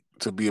saying,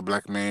 to be a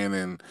black man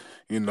and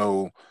you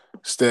know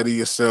steady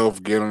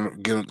yourself, get on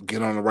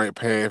the right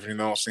path. You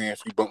know what I'm saying. A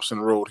few bumps in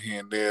the road here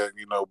and there,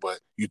 but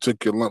you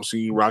took your lumps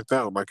and you rocked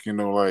out.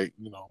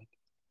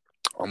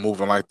 I'm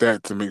moving like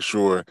that to make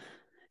sure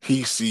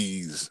he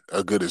sees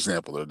a good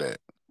example of that.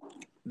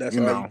 That's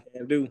You all you know,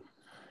 can do.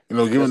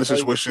 given That's the all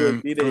you can do is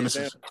situation, be the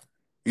example.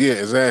 yeah,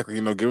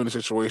 exactly. Given the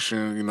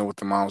situation, with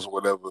the moms or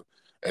whatever,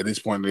 at this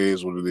point it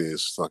is what it is.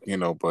 It's like,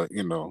 but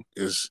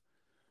it's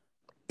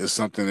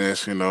something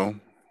that's.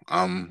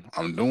 I'm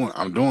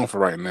doing for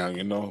right now.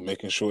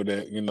 Making sure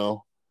that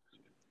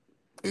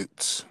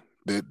it's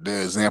the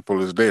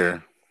example is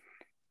there.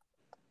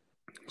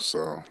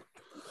 So,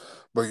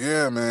 but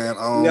yeah, man.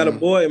 You got a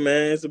boy,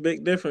 man. It's a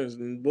big difference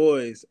in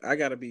boys. I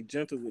gotta be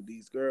gentle with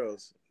these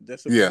girls.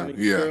 Discipline Yeah, these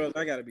yeah, girls.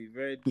 I gotta be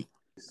very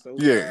so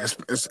yeah. bad.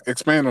 It's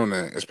expand on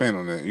that. Expand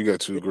on that. You got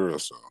two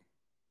girls, so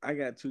I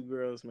got two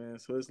girls, man.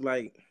 So it's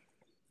like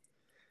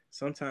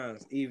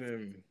sometimes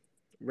even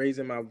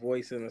raising my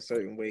voice in a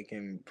certain way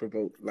can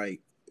provoke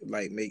like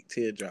make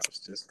teardrops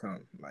just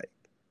come. Like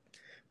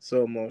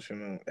so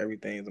emotional.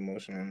 Everything's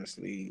emotional on the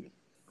sleeve.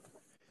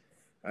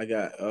 I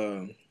got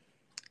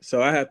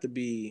so I have to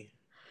be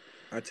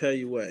I tell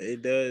you what,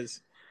 it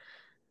does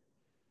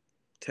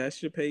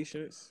test your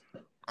patience.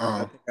 I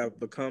uh, think I've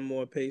become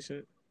more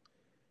patient.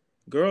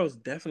 Girls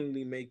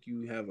definitely make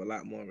you have a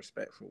lot more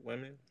respect for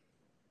women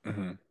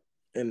hmm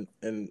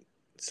in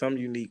some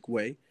unique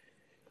way.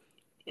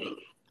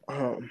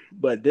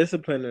 But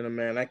disciplining a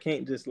man, I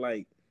can't just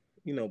like,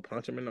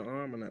 punch him in the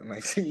arm or nothing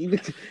like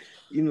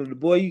the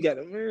boy you got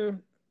to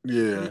man.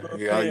 You know yeah, what I'm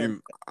yeah.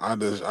 saying? I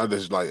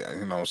just like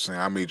what I'm saying.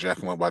 I may jack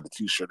him up by the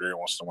t-shirt every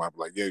once in a while. Be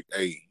like, yeah,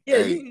 hey, Yeah,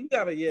 hey, you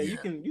gotta yeah, you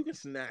can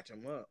snatch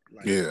them up.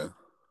 Like yeah,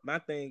 my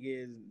thing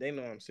is they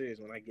know I'm serious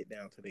when I get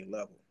down to their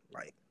level.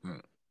 Like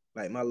mm,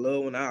 like my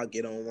little one, I'll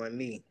get on one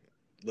knee,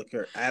 look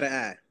her eye to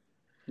eye,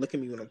 look at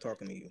me when I'm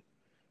talking to you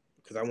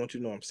because I want you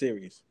to know I'm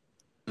serious.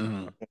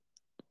 hmm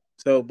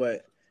So,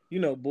 but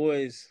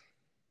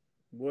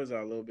boys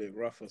are a little bit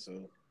rougher,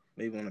 so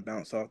they want to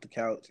bounce off the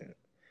couch and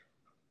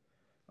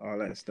all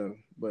that stuff.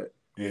 But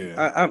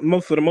yeah,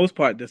 for the most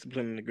part,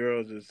 disciplining the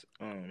girls is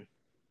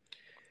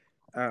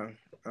I,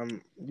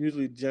 I'm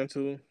usually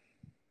gentle.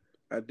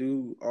 I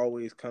do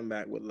always come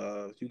back with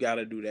love. You got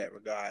to do that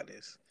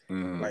regardless.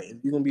 hmm Like if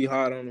you're gonna be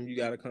hard on them, you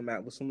got to come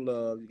back with some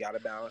love. You got to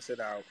balance it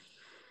out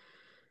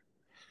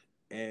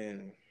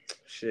and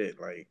shit.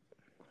 Like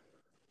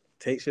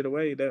take shit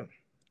away though.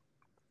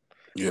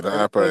 yeah. The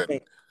Everything iPad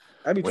ain't.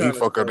 I be when he trying to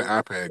fuck up the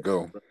slow. iPad,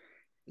 go.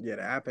 Yeah,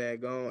 the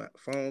iPad gone,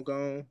 phone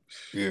gone,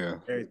 Yeah,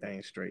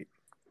 everything straight.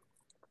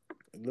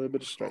 A little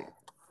bit of so straight.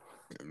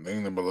 they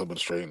need a little bit of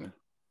straightening.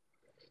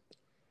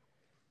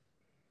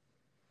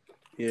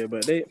 Yeah,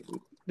 but they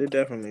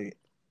definitely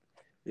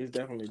it's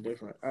definitely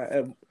different.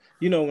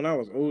 When I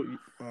was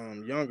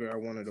younger, I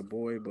wanted a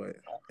boy, but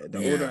the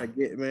older Yeah, I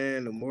get,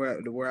 man, the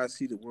more I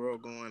see the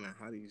world going and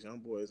how these young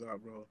boys are,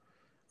 bro.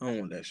 I don't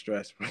want that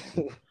stress,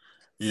 bro.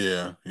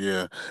 yeah,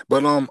 yeah.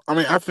 But I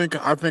mean, I think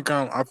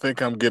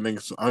I'm getting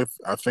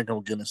I think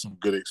I'm getting some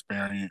good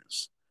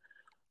experience.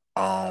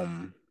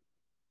 Um,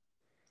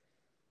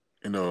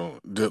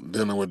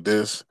 dealing with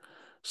this.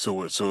 So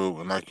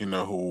like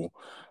who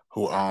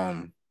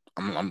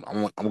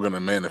I'm gonna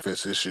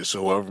manifest this shit.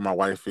 So whoever my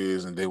wife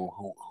is, and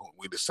who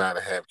we decide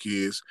to have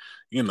kids,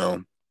 you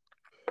know,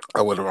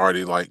 I would have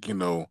already like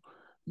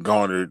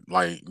garnered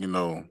like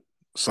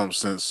some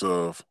sense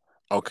of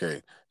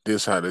okay,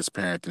 this how this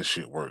parenting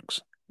shit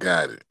works.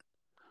 Got it.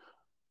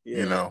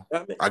 You Yeah, know, I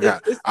mean, I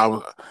got it's I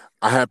was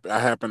I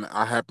happen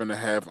to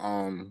have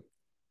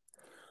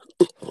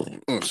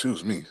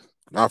excuse me,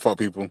 my fault,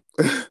 people.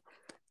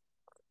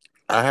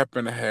 I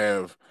happen to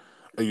have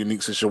a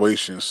unique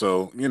situation.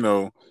 So,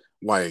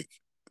 like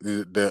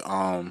the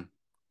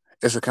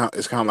it's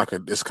kind of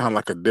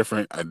like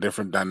a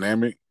different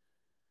dynamic.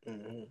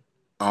 mhm.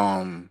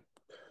 Um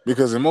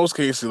because in most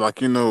cases,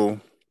 like,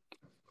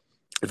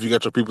 if you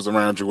got your peoples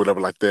around you, whatever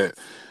like that,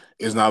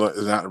 it's not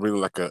really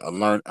like a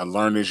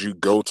learn as you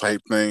go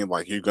type thing.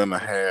 Like you're gonna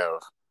have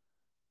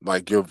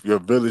like your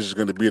village is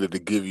gonna be able to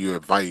give you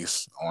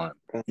advice on,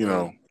 you Mhm.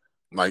 know,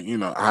 like,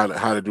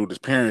 how to do this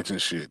parenting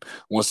shit.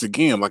 Once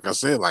again, like I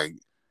said, like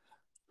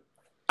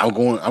I'm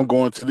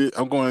going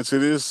to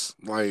this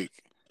like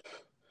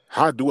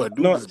how do I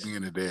do No, this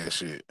being a dad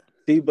shit?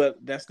 see, but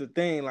that's the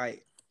thing.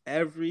 Like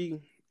every,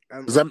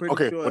 Does I'm that pretty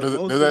okay? But sure most of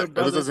the does that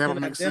brothers example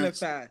can make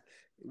sense? identify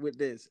with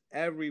this.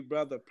 Every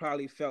brother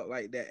probably felt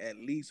like that at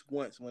least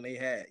once when they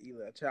had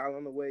either a child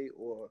on the way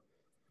or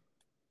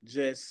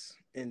just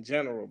in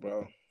general,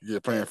 bro. Yeah,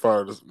 playing And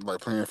father,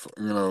 like playing,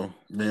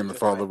 being it's the just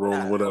father like, role or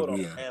God, whatever. hold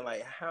on, Yeah, man.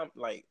 Like how,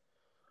 like,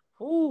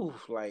 who,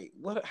 like,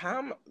 what? How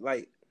am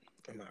like?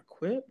 Am I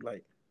equipped?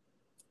 Like,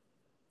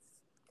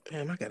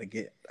 damn, I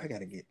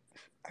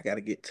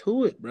gotta get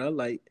to it, bro.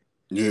 Like,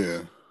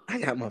 yeah, I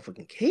got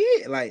motherfucking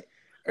kid. Like,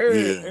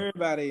 yeah.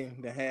 everybody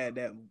that had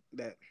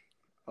that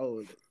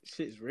oh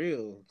shit's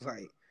real.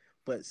 Like,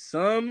 but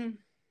some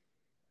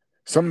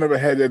Some never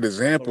had that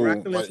example,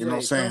 like, miraculous you know what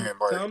I'm way, saying?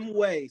 Like, some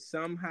way,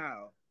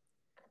 somehow,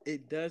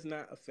 it does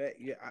not affect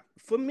you.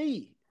 For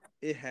me,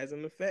 it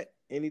hasn't affect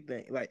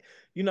anything. Like,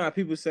 you know how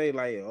people say,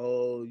 like,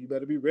 oh, you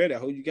better be ready. I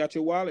hope you got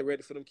your wallet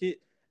ready for them kids.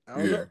 I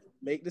don't know. yeah,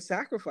 Make the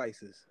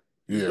sacrifices.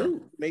 You yeah,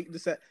 do. Make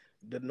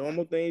the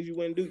normal things you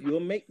wouldn't do.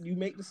 You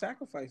make the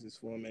sacrifices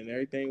for them and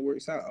everything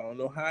works out. I don't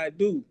know how I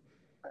do.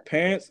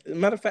 Parents,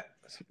 matter of fact,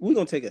 we're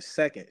gonna take a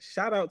second.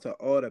 Shout out to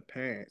all the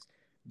parents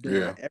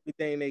doing yeah,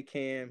 everything they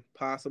can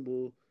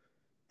possible,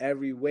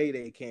 every way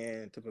they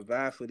can to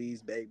provide for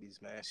these babies,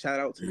 man. Shout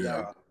out to yeah,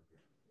 y'all.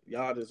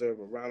 y'all deserve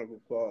a round of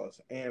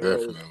applause and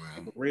rose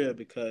Definitely. for real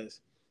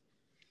because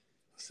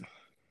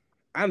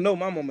I know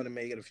my mama to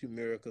make it a few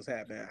miracles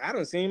happen. I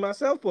done seen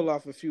myself pull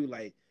off a few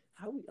like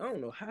I don't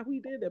know how we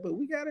did that, but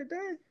we got it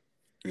done.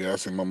 Yeah, I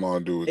see my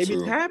mom do it They be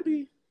too.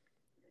 happy.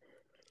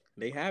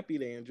 They happy.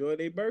 They enjoy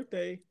their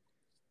birthday.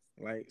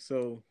 Like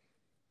so,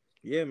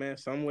 yeah, man.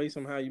 Some way,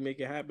 somehow, you make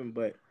it happen.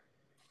 But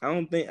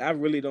I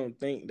really don't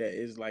think that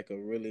is like a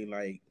really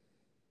like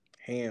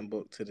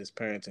handbook to this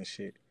parenting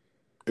shit.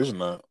 It's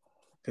not.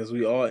 Because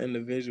we all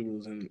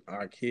individuals and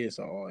our kids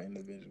are all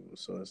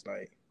individuals. So it's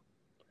like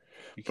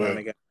you kind But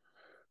of got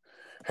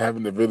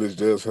having the village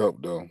does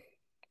help though.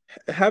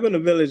 having a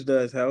village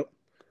does help.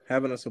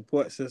 Having a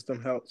support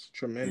system helps Yeah.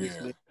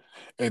 tremendously.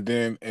 And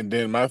then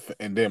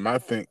my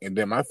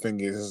thing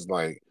is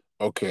like,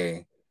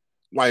 okay,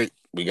 like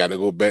we got to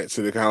go back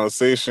to the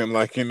conversation,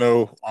 like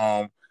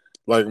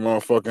like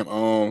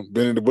motherfucking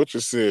Benny the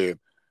Butcher said,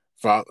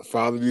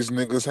 father these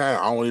niggas had.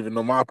 I don't even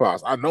know my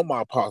pops. I know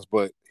my pops,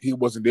 but he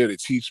wasn't there to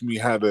teach me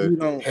how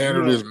to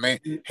handle this man,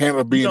 handle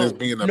You being this don't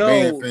being a man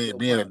know thing, your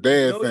being a pops. You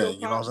dad know your thing.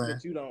 You know what pops, I'm saying?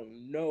 but you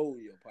don't know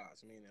your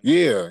pops. Meaning like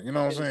Yeah, you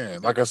know what I'm in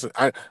saying. the Like I said,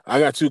 I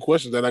got two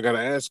questions that I gotta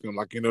ask him.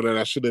 Like that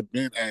I should have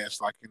been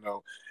asked. Like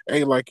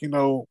hey, like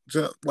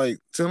like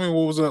tell me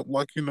what was up.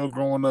 Like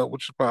growing up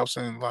with your pops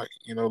and like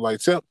like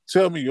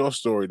tell me your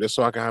story. Just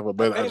so I can have a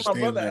better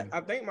understanding.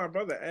 I think my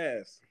brother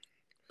asked.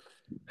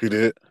 He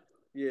did.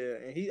 Yeah,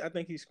 and I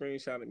think he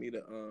screenshotted me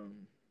the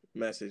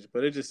message,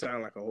 but it just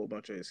sounded like a whole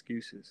bunch of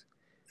excuses.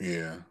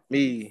 Yeah.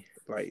 Me,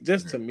 like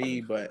just to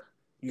me, but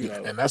you Yeah,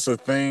 know, and that's the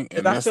thing. because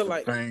And I that's feel the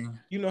like thing.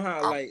 you know how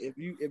I, like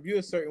if you're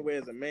a certain way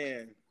as a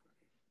man,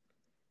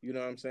 you know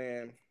what I'm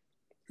saying.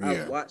 I've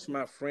yeah. watched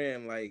my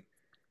friend like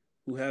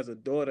who has a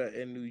daughter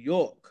in New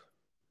York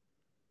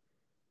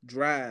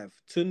drive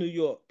to New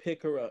York,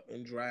 pick her up,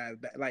 and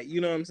drive back. Like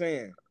you know what I'm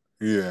saying,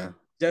 Yeah.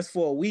 just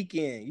for a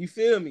weekend. You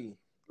feel me?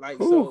 Like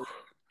Whew. so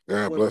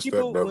God bless that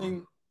brother.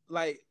 when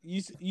like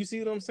you see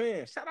what I'm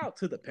saying? Shout out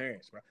to the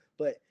parents, bro.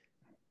 But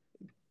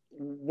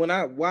when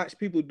I watch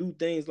people do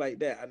things like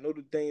that, I know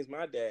the things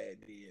my dad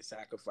did,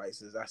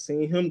 sacrifices. I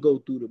seen him go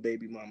through the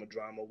baby mama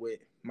drama with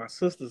my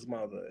sister's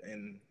mother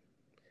and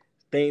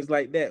things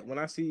like that. When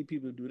I see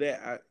people do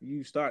that,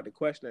 you start to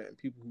question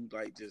people who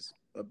like just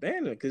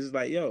abandon because it's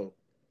like, yo,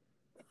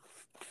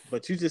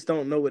 but you just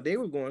don't know what they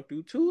were going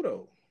through too,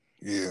 though.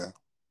 Yeah.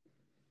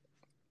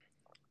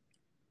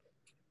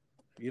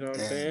 You know what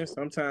I'm And saying?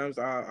 Sometimes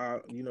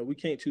we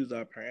can't choose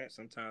our parents.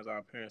 Sometimes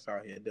our parents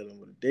out here dealing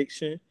with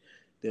addiction,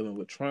 dealing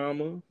with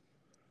trauma,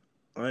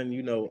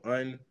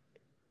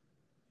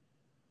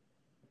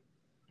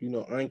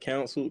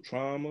 uncounseled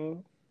trauma.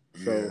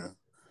 So yeah.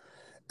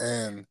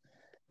 And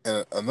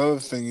another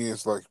thing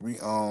is like we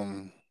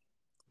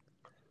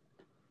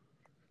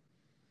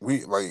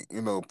like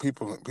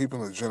people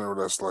in general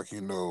that's like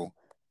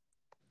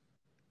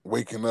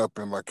waking up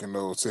and like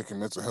taking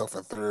mental health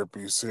and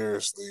therapy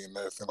seriously and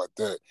everything like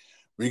that.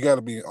 We got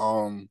to be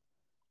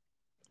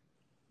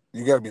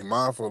you got to be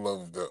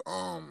mindful of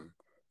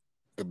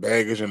the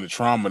baggage and the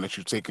trauma that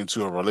you take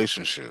into a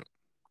relationship.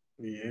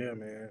 yeah,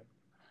 man.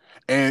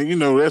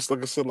 And that's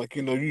like I said, like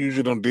you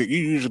usually don't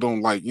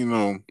like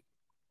deal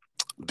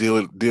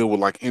with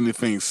like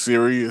anything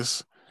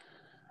serious.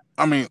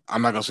 I mean,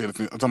 I'm not gonna say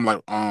anything. I'm talking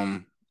like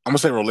I'm gonna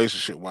say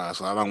relationship wise.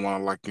 So I don't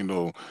want to like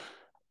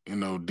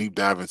deep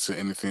dive into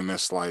anything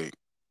that's like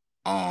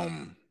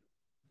um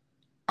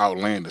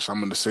outlandish. I'm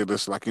gonna say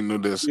this like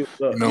this Look,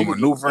 you can give me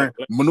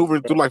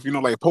maneuvering through life.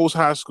 Like post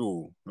high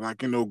school, like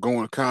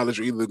going to college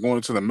or either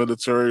going to the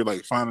military,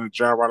 like finding a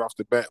job right off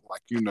the bat.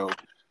 Like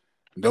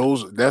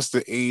that's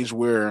the age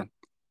where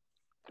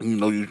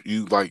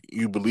you like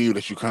you believe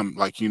that you come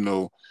like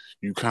you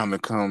kind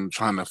of come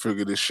trying to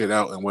figure this shit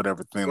out and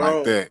whatever thing like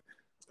grown. that.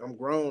 I'm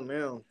grown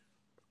now.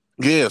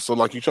 Yeah, so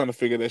like you trying to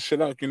figure that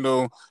shit out.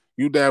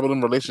 You dabble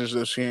in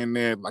relationships here and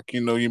there. Like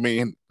you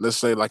may let's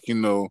say like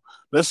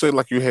let's say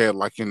like you had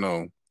like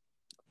dysfunctional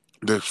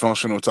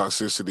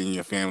toxicity in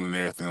your family and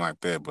everything like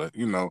that. But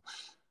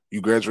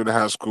you graduated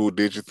high school,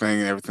 did your thing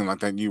and everything like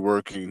that. You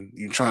working,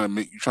 you trying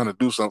to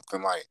do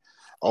something like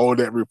all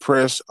that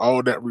repressed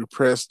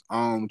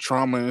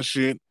trauma and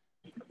shit.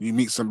 You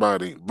meet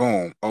somebody,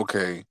 boom,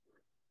 okay,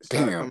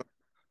 Start damn. coming.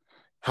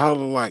 How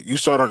do like you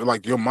start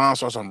like your mind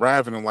starts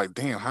unraveling and like,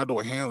 damn, how do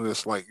I handle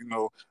this? Like,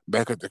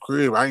 back at the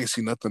crib, I ain't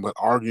see nothing but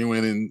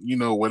arguing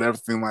and whatever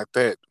thing like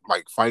that,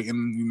 like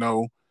fighting,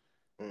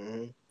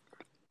 Mm-hmm.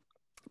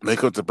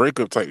 make up the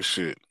breakup type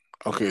shit.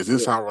 Okay, is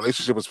this Yeah. how a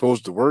relationship is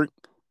supposed to work?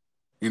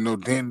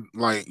 Then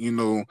like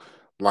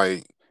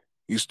like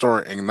you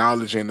start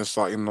acknowledging this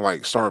like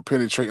like start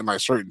penetrating like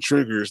certain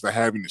triggers that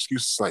having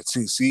excuses like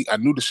see I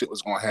knew the shit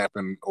was gonna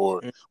happen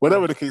or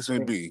whatever the case may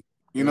be.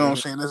 You know what I'm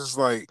Mm-hmm. saying? This is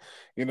like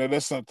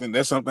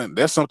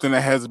that's something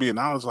that has to be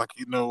acknowledged. Like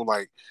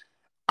like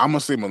I'm gonna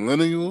say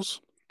millennials.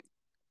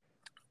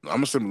 I'm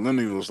gonna say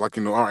millennials, like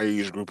our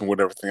age group and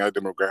whatever thing, our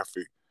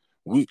demographic.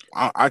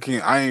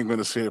 I ain't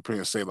gonna sit up here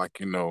and say like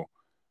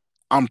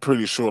I'm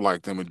pretty sure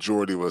like the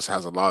majority of us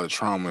has a lot of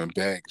trauma and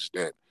baggage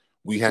that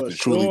we have For to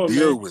truly sure, man.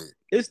 deal with.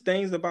 It's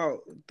things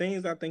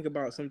I think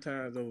about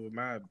sometimes over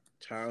my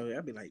childhood.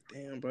 I'd be like,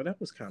 damn, bro, that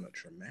was kind of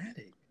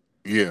traumatic.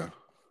 Yeah,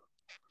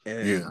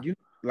 yeah, And you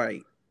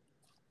like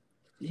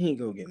you ain't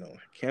go get no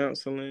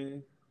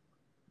counseling.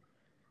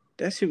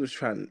 That shit was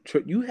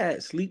you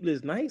had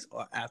sleepless nights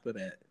or after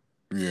that.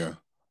 yeah,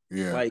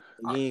 yeah. Like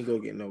you ain't go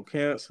get no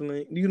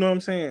counseling. You know what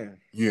I'm saying?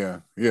 Yeah,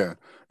 yeah,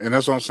 and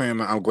that's what I'm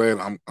saying. I'm glad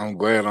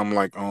I'm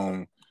like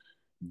doing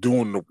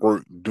the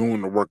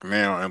work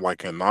now, and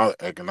like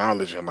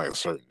acknowledging like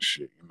certain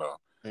shit.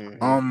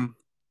 Hmm. Um,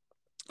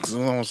 it's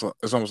almost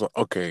like,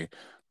 okay,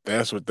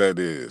 that's what that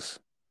is.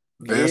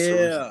 That's the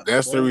reason. Yeah,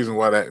 That's the boy. reason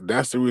why that.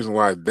 That's the reason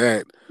why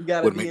that You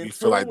gotta would be make in me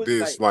feel tune like with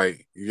this. like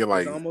Like you're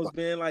it's like, almost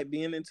been like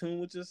being in tune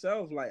with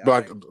yourself. Like, all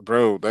like, right,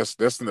 bro.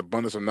 That's an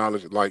abundance of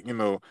knowledge. Like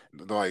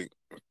like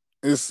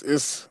you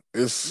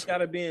it's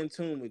gotta be in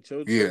tune with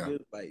your yeah,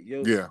 triggers, like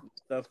your yeah.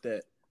 stuff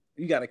that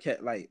you gotta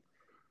catch, like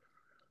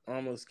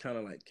almost kind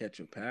of like catch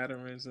your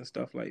patterns and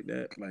stuff like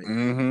that. Like,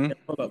 Mm-hmm. yeah,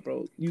 hold up,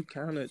 bro, you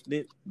kind of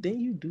didn't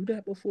you do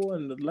that before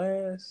in the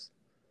last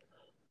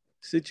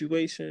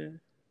situation,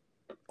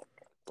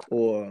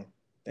 or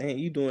dang,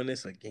 you doing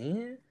this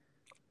again?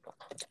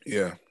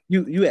 Yeah.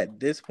 You at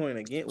this point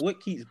again?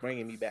 What keeps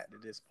bringing me back to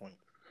this point?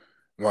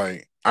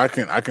 Like I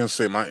can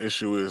say my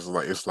issue is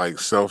like it's like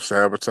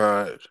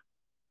self-sabotage.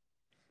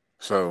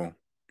 So,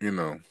 you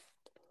know,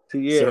 So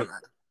yeah, certain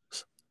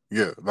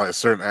yeah, like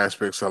certain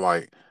aspects are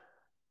like,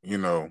 you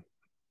know,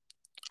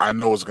 I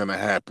know it's gonna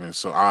happen.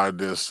 So I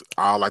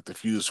like to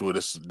fuse with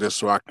this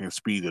so I can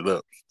speed it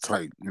up.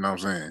 Type, you know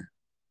what I'm saying?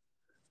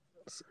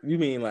 you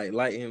mean like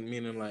lighting,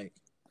 meaning like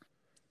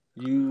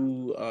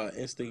you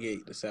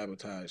instigate the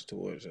sabotage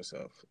towards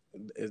yourself.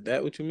 Is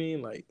that what you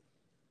mean? Like,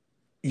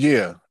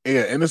 Yeah,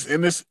 yeah. And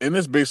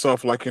it's based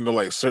off like,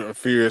 like certain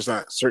fears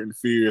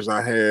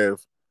I have,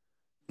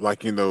 like,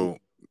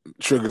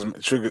 triggers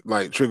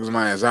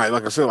my anxiety.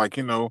 Like I said, like,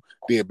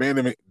 the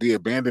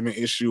abandonment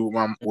issue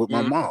with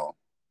my mom.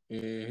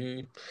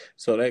 mm-hmm.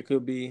 So that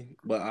could be,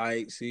 but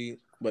I see,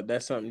 but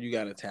that's something you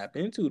got to tap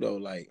into though,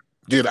 like,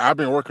 Yeah, I've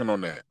been working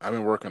on that. I've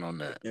been working on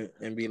that.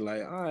 and be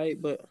like, all right,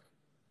 but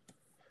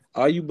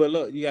are you? But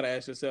look, you got to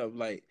ask yourself,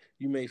 like,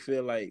 you may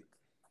feel like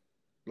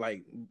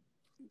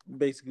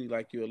basically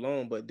like you're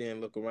alone, but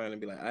then look around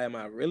and be like, am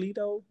I really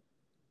though?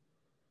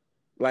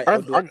 Like, I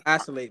or do I, I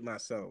isolate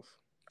myself?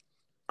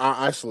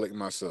 I isolate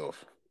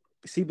myself,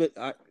 See, but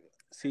I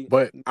see.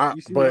 but I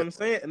You see what but I'm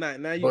saying?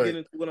 Now you but get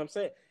into what I'm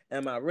saying.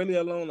 Am I really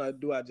alone, or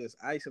do I just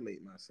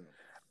isolate myself?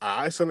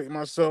 I isolate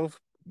myself,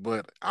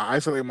 but I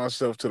isolate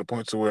myself to the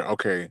point to where,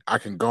 okay, I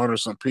can garner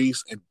some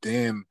peace, and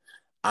then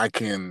I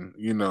can,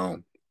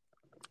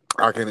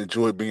 I can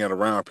enjoy being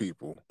around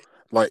people.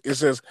 Like it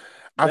says,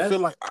 I feel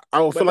That's like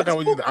I would but feel like I that's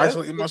would need cool. to That's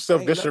isolate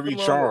myself ain't just to nothing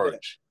wrong with that.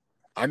 recharge.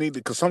 I need to,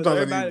 because Because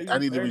sometimes I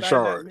need to everybody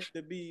not meant recharge.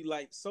 to be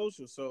like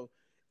social. So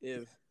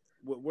if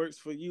what works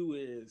for you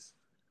is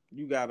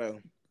you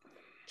gotta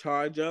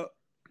charge up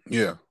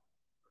Yeah,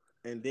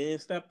 and then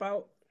step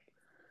out,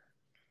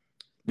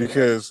 then that's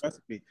the because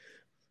recipe.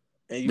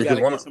 And you because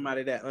gotta one get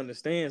somebody that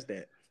understands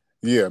that.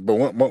 yeah, but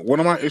one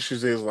of my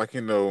issues is like,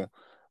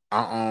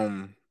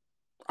 I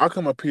I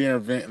come up here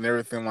and vent and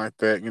everything like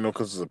that,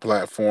 because it's a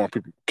platform.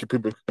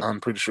 People, I'm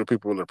pretty sure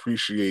people will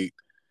appreciate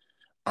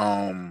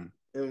um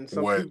And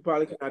some what people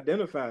probably can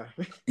identify.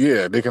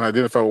 yeah, they can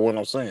identify with what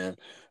I'm saying.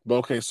 But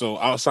okay, so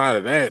outside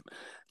of that,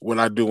 what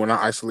I do when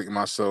I isolate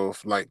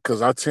myself, like,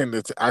 because I tend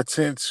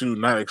to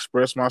not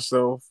express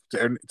myself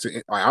to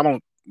like, I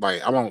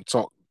don't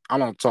talk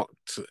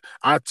to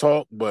I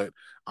talk, but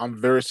I'm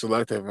very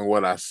selective in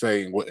what I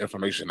say and what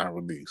information I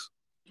release.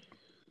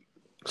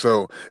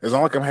 So it's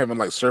not like I'm having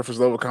like surface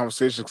level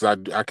conversations, because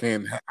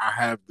I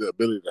have the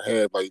ability to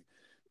have like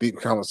deep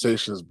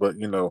conversations, but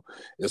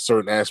it's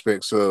certain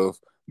aspects of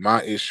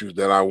my issues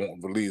that I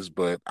won't release,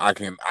 but I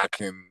can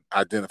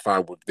identify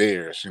with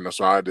theirs.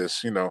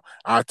 So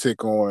I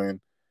take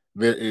on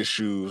their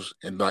issues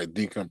and like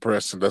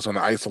decompress, and that's when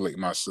I isolate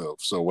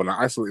myself. So when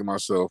I isolate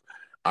myself,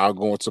 I'll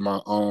go into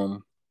my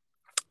little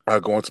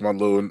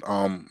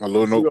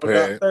Zero dark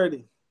notepad.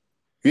 30.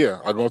 Yeah,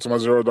 I go into my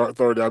zero dark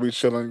 30. I'll be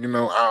chilling.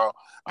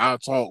 I'll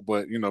talk,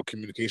 but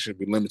communication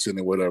be limited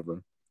and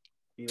whatever.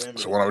 Be So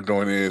limited. what I'm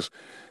doing is,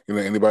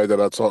 anybody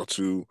that I talk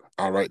to,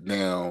 I write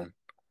down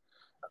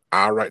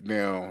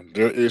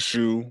their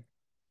issue,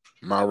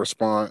 my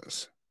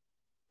response,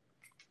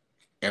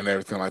 and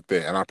everything like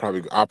that. And I'll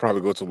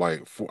probably go to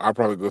like I'll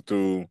probably go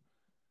through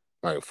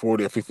like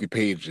 40 or 50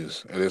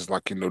 pages, and it's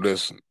like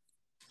this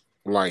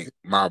like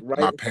my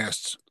Right?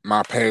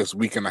 past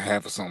week and a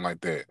half or something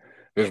like that.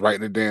 Just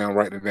writing it down,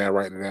 writing it down,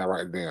 writing it down,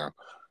 writing it down.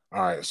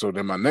 All right. So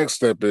then my next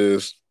step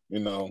is,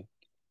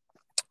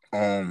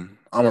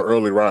 I'm an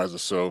early riser,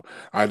 so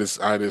I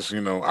just I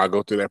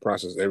go through that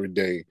process every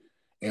day,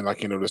 and like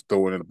just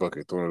throw it in the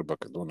bucket, throw it in the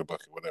bucket, throw it in the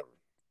bucket, whatever.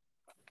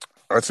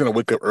 I tend to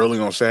wake up early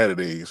on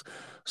Saturdays,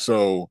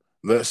 so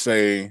let's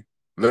say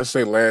this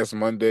past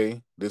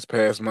Monday,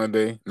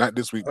 not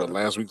this week, but Uh-huh.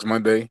 last week's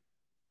Monday,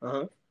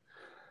 Uh-huh.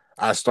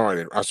 I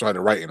started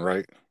writing,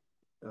 right.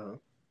 Uh-huh.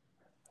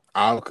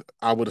 I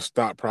would have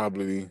stopped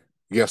probably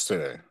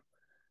yesterday,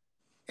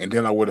 and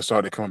then I would have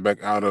started coming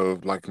back out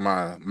of like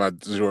my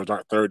 0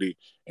 dark 30,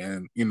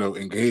 and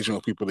engaging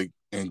with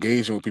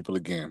people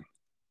again.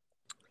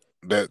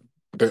 That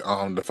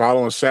the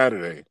following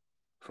Saturday,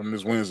 from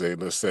this Wednesday,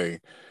 let's say,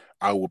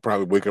 I will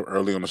probably wake up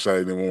early on a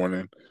Saturday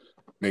morning,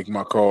 make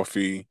my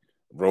coffee,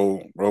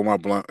 roll my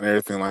blunt and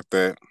everything like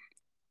that.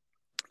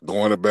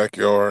 Go in the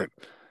backyard,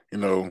 you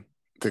know,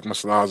 take my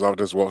slides off,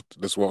 just walk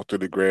through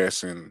the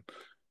grass and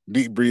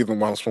deep breathing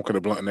while I'm smoking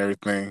the blunt and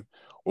everything.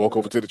 Walk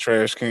over Mm. to the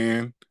trash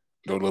can,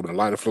 throw a little bit of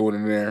lighter fluid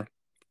in there,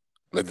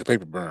 let the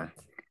paper burn.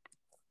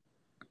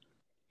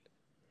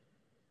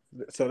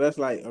 So that's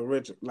like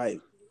original,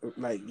 like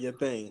your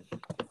thing.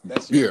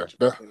 That's your Yeah,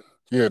 ritual. that,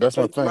 yeah, that's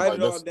So my you thing. write Like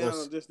it all that's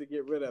down just to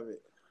get rid of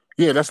it.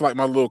 yeah, that's like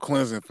my little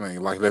cleansing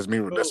thing. Like So that's me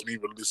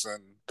releasing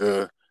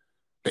the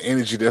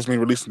energy. That's me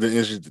releasing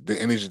the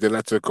energy that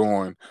I took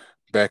on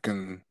back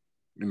in,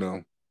 you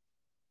know,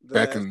 the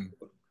back last in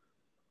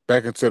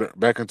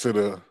back into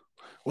the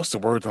what's the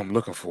word I'm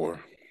looking for?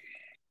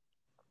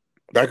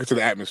 Back into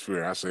the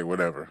atmosphere. I say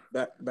whatever.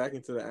 back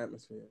into the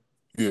atmosphere.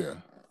 Yeah,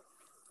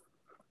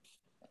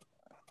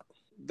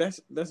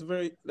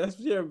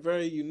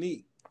 Very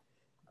unique.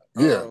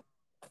 yeah, Um,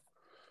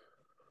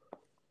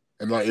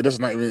 and like that's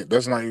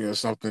not even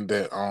something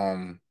that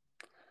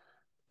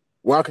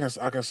well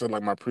I can say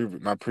like my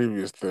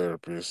previous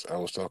therapist I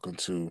was talking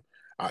to,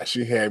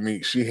 she had me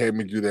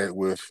do that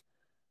with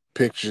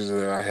pictures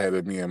that I had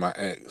of me and my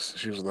ex.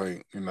 She was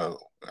like,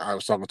 I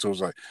was talking to her,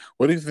 was like,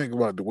 what do you think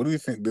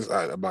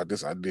about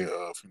this idea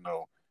of,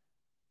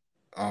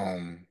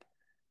 um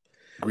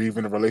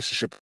grieving a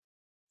relationship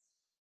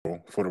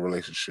for the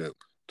relationship.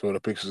 Throw the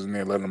pictures in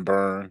there, let them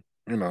burn.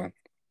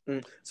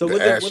 so The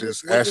what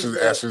is the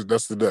ashes,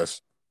 dust to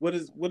dust.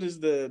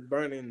 the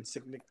burning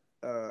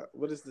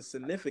what is the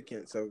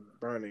significance of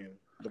burning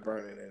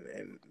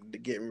and the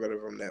getting rid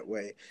of them that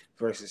way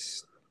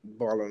versus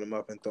balling them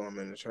up and throwing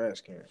them in the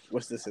trash can?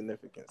 What's the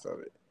significance of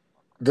it?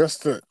 That's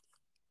the.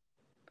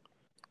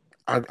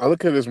 I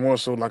look at it as more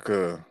so like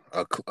a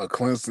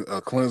cleansing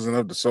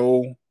of the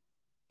soul.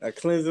 A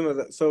cleansing of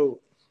the,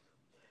 so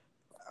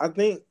I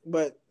think,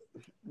 but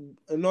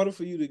in order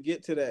for you to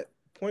get to that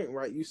point,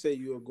 right, you say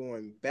you're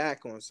going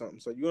back on something.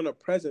 So you're in a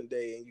present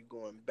day and you're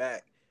going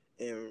back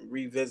and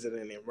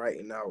revisiting and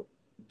writing out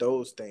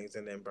those things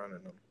and then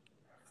burning them.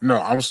 No,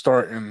 I'm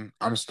starting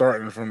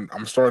from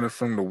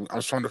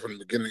the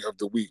beginning of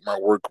the week, my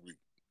work week,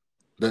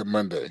 that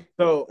Monday.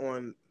 So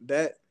on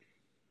that,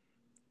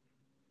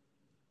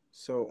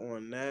 so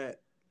on that,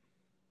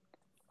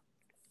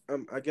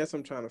 I guess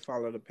I'm trying to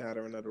follow the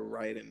pattern of the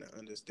writing to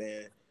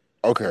understand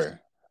the Okay.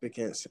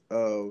 significance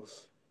of.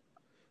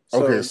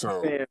 Okay. So you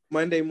So saying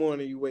Monday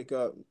morning you wake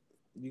up,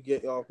 you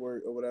get off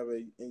work or whatever,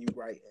 and you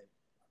writing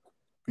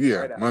yeah,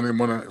 right out, Monday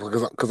morning,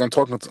 because I'm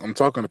talking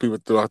to people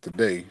throughout the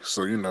day.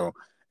 So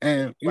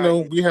and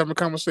writing. we having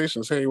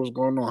conversations. Hey, what's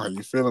going on? How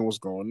you feeling? What's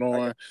going I got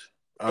on?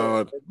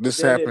 so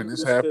This then it happened. This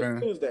moves to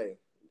happened. Tuesday.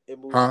 It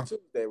moves to Huh?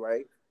 Tuesday,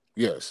 right?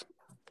 Yes.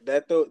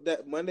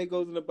 That Monday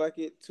goes in the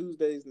bucket.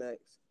 Tuesday's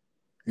next,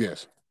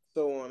 Yes.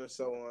 so on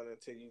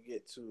until you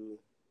get to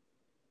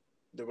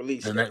the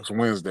release The day, next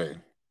Wednesday.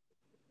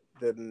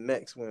 the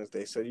next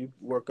Wednesday. So you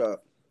work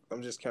up.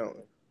 I'm just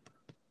counting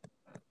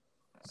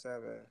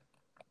 7,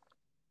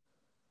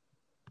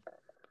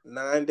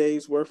 9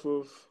 days worth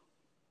of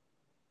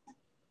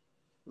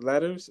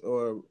letters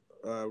or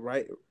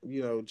write.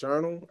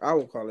 Journal. I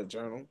will call it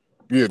journal.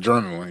 Yeah,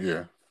 journaling.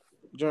 Yeah.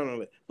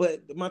 Journal it.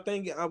 But my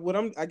thing,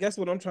 I guess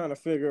what I'm trying to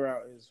figure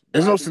out is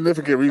There's why no do you want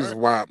significant to burn? reasons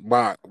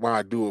why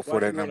I do it Why for you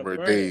that want to number of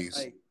burn it? days.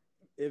 Like,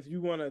 if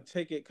you want to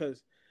take it,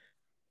 because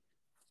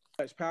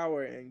much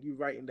power and you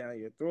writing down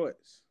your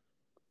thoughts.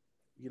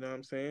 You know what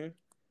I'm saying?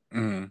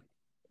 Mm-hmm.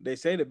 They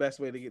say the best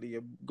way to get to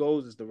your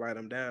goals is to write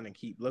them down and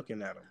keep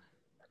looking at them.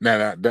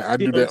 Now, I You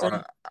do know what I'm that on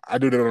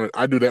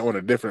saying?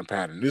 a different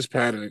pattern.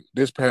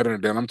 This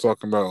pattern that I'm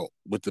talking about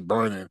with the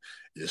burning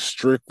is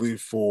strictly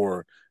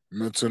for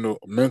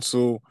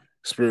mental,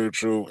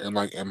 spiritual, and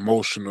like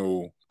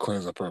emotional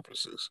cleansing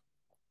purposes.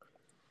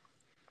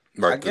 I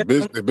Like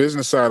guess the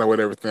business side of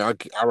everything,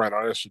 I write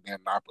all that shit down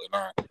and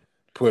I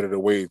put it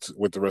away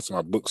with the rest of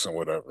my books and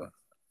whatever.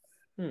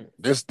 hmm.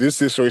 This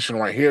situation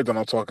right here that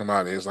I'm talking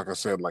about is, like I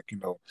said, like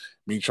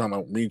me trying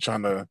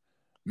to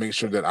make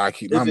sure that I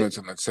keep my Is it?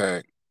 mental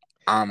intact.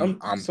 I'm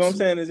So I'm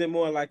saying, is it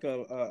more like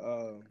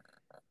a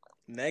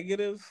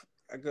negative?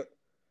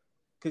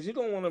 Because you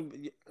don't want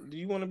to. Do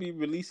you want to be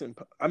releasing?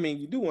 I mean,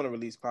 you do want to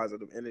release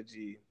positive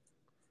energy.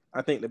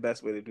 I think the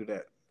best way to do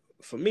that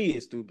for me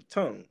is through the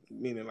tongue,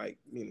 meaning by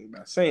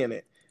saying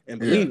it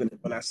and yeah. believing it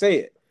when I say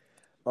it.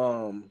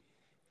 Um.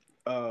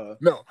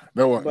 No,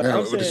 no. But Now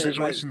I'm what the saying,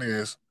 like, situation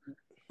is,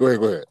 go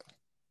ahead.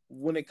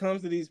 when it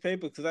comes to these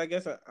papers, because I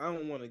guess I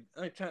don't want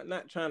to.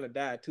 Not trying to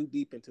dive too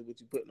deep into what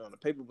you're putting on the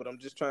paper, but I'm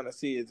just trying to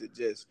see, is it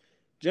just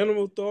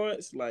general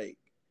thoughts, like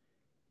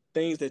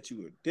things that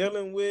you were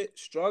dealing with,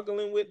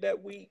 struggling with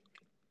that week?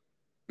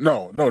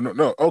 No, no, no,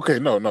 no. Okay,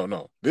 no, no,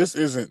 no. This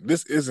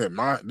isn't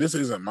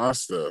my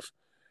stuff.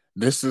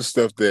 this is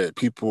stuff that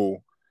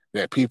people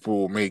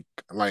make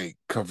like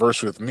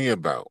converse with me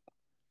about,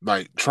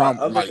 like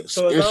trauma, Other, like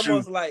so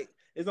issue.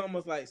 it's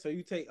almost like so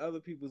you take other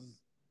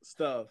people's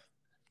stuff,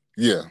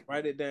 Yeah,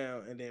 write it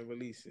down, and then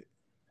release it.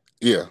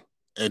 yeah.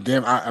 And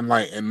then I'm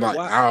like, and But like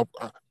why?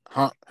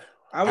 huh,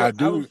 I I would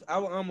I do. would I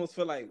would almost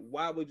feel like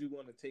why would you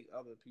want to take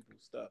other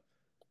people's stuff?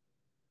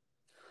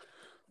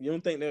 You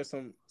don't think there's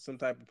some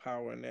type of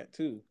power in that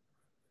too?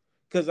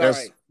 Because all That's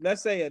right,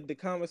 let's say the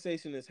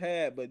conversation is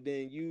had, but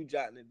then you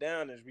jotting it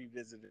down is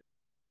revisiting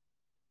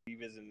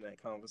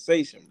that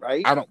conversation,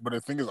 right? I don't. But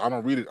the thing is, I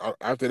don't read it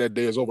after that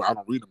day is over. I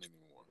don't read them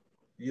anymore.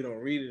 You don't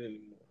read it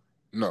anymore,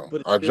 No,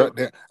 but it's I still jot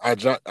down. I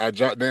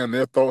jot down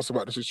their thoughts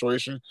about the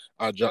situation.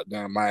 I jot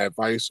down my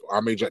advice. Or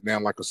I may jot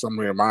down like a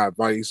summary of my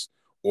advice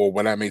or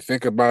what I may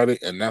think about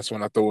it, and that's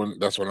when I throw in.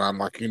 That's when I'm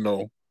like,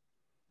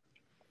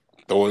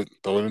 throw it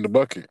in the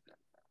bucket.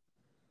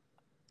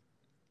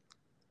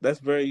 that's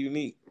very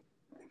unique.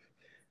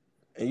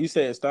 And you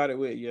said it started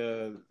with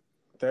your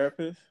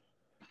therapist.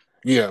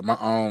 Yeah, my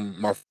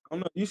I don't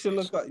know. You should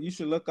look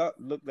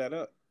that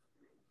up.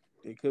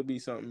 It could be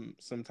some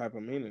type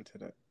of meaning to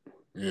that.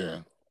 yeah.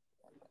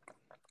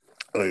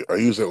 I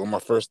used it with my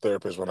first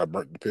therapist when I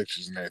burnt the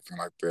pictures and everything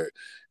like that.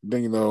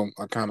 Then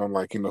I kind of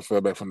like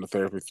fell back from the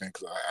therapy thing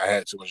because I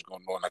had too much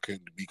going on. I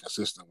couldn't be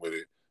consistent with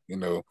it. You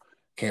know,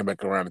 Came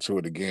back around into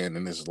it again,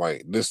 and it's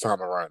like this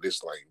time around,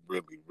 this like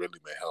really really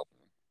been helping.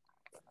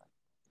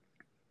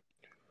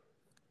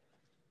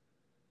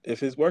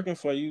 If it's working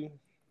for you,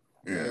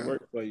 let it Yeah,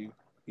 work for you.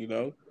 You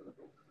know,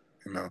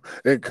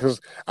 because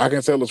I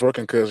can tell it's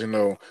working because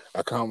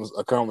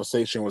a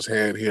conversation was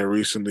had here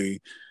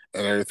recently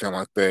and everything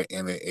like that,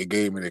 and it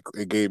gave me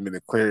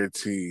the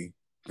clarity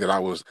that I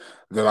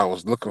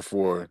was looking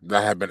for,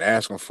 that I had been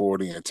asking for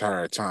the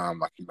entire time.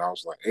 Like I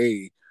was like,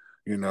 hey,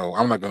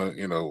 I'm not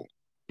gonna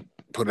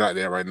put it out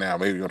there right now,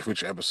 maybe on a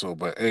future episode,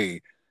 but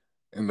hey,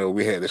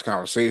 we had this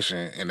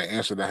conversation, and the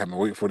answer that I had been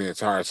waiting for the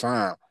entire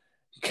time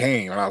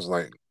came, and I was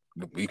like,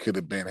 we could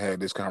have been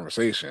had this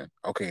conversation.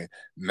 Okay,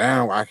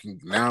 now I can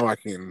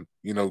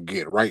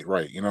get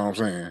right. You know what I'm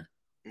saying?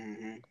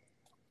 hmm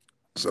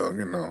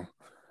So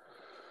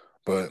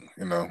but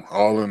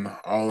all in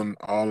all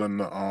in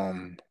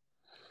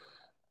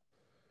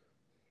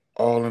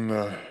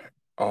the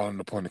all in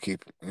the point of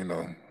keep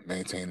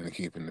maintaining and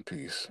keeping the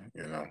peace.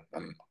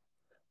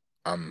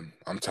 I'm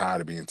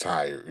tired of being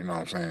tired. You know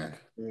what I'm saying?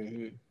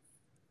 hmm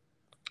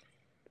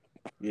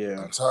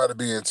yeah. I'm tired of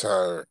being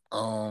tired.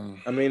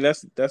 I mean,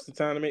 that's the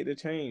time to make the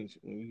change.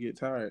 When you get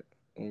tired,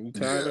 when you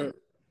Yeah, tired,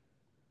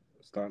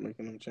 start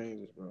making them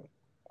changes, bro.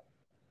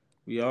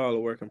 We all a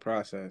work in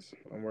process.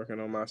 I'm working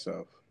on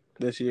myself.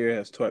 This year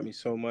has taught me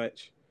so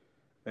much,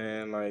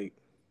 and like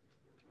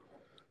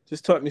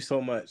just taught me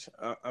so much.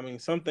 I mean,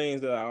 some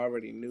things that I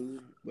already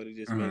knew, but it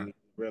just made hmm me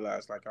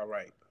realize, like, all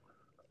right,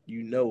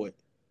 you know it.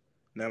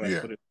 Now let's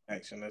yeah. put it in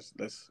action.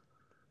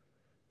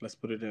 Let's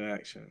put it in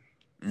action.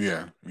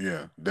 Yeah,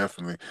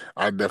 definitely.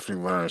 I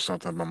definitely learned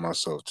something about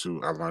myself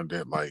too. I learned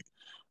that like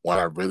when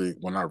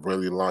I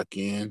really lock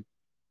in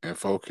and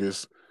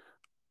focus,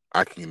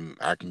 I can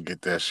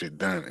get that shit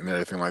done and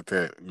everything like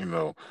that.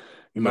 A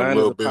Mind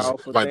is little a busy.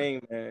 powerful Like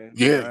thing, man.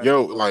 yeah, Mind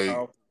yo, is so like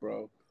powerful,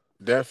 bro.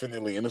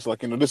 definitely. And it's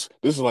like this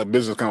is like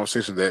business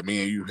conversation that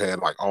me and you had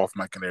like off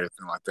mic and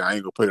everything like that. I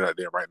ain't gonna put it out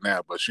there right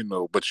now, but you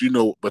know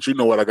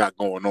what I got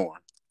going on.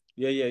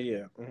 Yeah, yeah,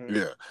 yeah.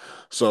 Yeah.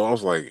 So I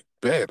was like,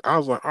 bet. I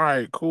was like, all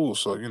right, cool.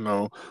 So,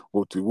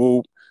 whoop de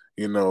whoop,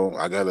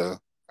 I gotta,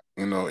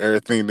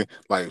 everything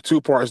like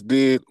two parts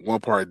did, one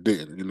part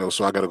didn't,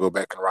 so I gotta go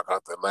back and rock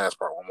out that last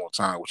part one more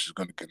time, which is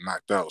gonna get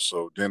knocked out.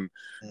 So then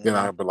hmm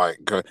I'd be like,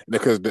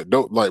 because the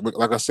don't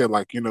like I said,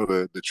 like,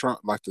 the Trump,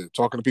 like the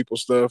talking to people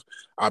stuff,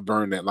 I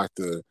burn that like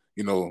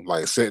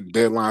like setting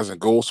deadlines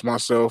and goals to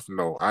myself.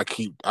 No, I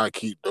keep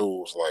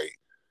those like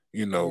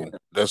Yeah.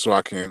 that's so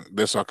I can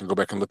go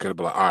back and look at it,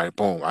 but like, all right,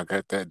 boom, I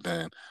got that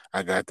done.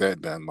 I got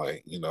that done.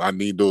 Like, I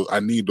need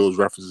those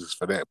references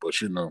for that. But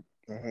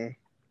hmm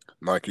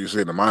like you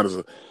said, the mind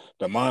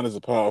is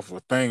a powerful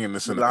thing,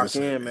 and You lock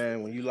in,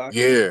 man. When you lock in,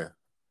 yeah,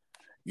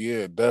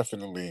 yeah,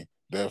 definitely,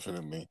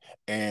 definitely.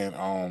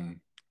 And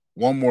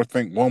one more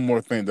thing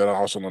that I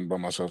also learned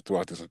about myself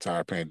throughout this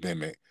entire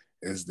pandemic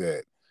is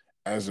that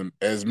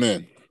as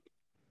men,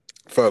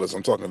 fellas,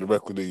 I'm talking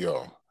directly to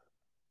y'all.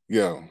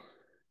 Yo,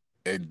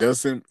 it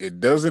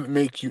doesn't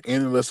make you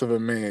any less of a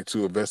man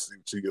to invest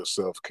into your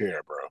self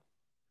care, bro.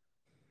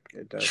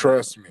 it doesn't.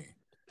 Trust me.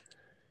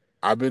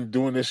 I've been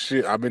doing this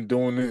shit. I've been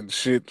doing this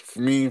shit for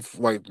me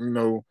for like,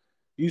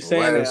 You the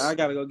saying that I last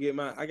gotta go get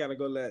my, I gotta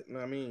go let,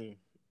 I mean,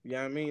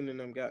 yeah, I mean, and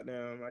them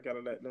goddamn, I gotta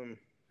let them,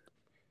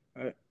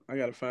 I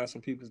gotta find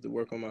some people to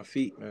work on my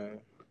feet, man.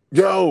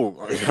 yo,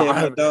 And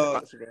my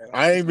dogs, bro.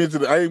 I ain't been to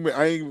the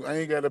I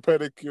ain't got a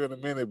pedicure in a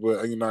minute, but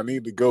I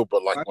need to go.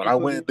 But like I when I keep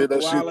putting went it and up did a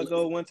that shit, while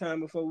ago, one time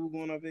before we were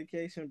going on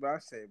vacation, but I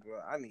said, bro,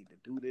 I need to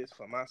do this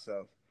for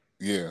myself.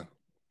 yeah,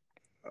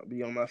 I'll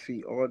be on my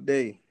feet all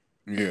day.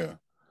 yeah.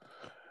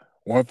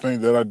 One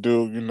thing that I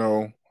do,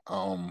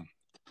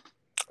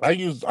 I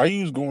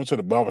use going to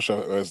the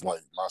barbershop as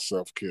like my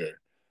self care.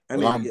 I When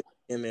need to I'm get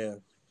in there.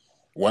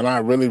 when I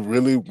really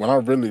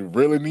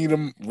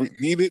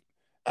need it,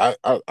 I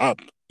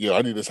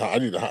need I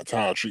need a hot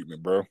towel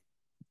treatment, bro.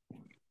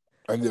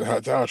 I need a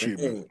hot towel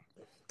treatment.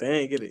 They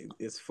ain't get it.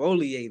 It's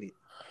foliated.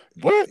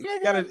 What, You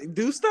nigga? gotta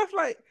do stuff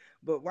like,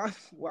 but why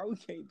we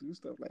can't do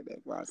stuff like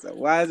that for ourselves?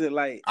 Why is it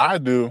like, I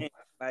do.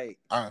 like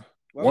I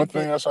why we one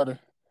can't? thing I started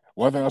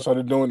one thing I Why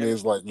started doing we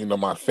is like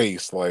my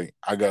face. Like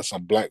I got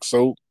some black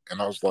soap,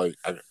 and I was like,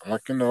 I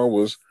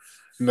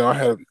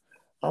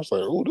was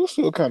like, oh, this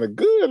feel kind of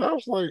good. I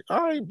was like,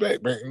 all right,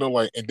 back, man.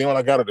 Like, and then when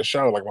I got out of the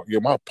shower, like,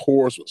 my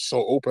pores was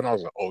so open. I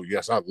was like, oh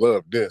yes, I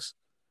love this.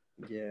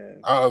 yeah,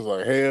 I was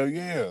like, hell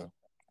yeah.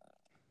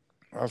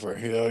 I was like,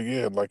 hell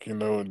yeah. Like,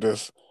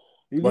 this,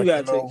 we do like,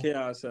 gotta take care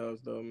of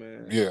ourselves though,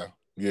 man. yeah,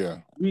 yeah,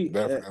 We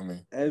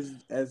definitely.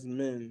 as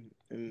men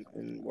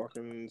and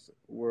walking in this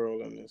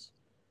world and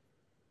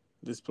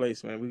this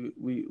place, man.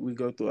 We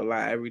go through a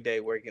lot every day.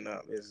 Waking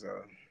up is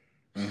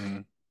Hmm.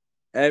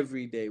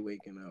 every day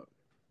waking up.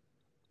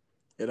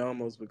 It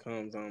almost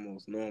becomes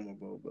almost normal,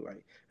 bro. But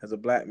like as a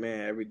black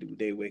man, every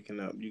day waking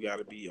up, you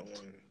gotta be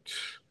on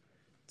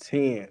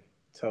 10 Yeah.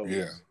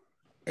 toes.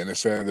 And it's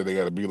sad that they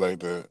got to be like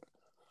that.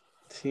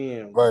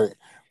 10, Like,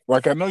 bro.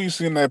 I know you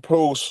seen that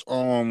post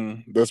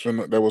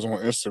that was on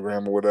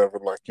Instagram or whatever.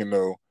 Like,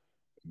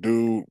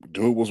 dude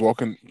was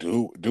walking.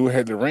 Dude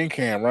had the ring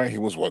cam, right? He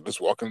was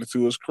just walking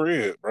into his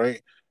crib,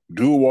 right?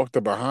 Dude walked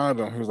up behind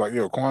him. He was like,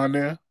 "Yo, Quan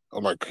there?"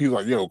 Or like he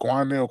was like, "Yo,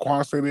 Quan there,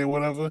 Quan stay there,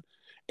 whatever."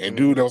 And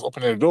dude Mm-hmm. that was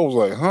opening the door was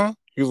like, "Huh?"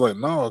 He was like,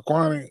 "No,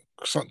 Quan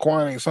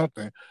ain't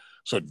something."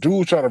 So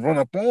dude tried to run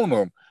up on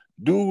him.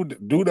 Dude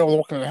that was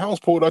walking in the house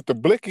pulled out the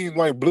blicky and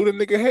like blew the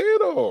nigga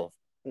head off.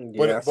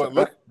 Yeah, I said,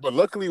 But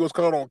luckily it was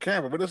caught on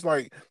camera. But it's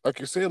like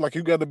you said, like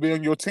you got to be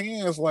on your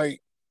tens,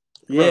 like,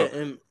 yeah, bro.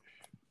 and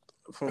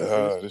from this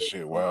This place,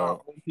 shit from our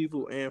wild. own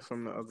people and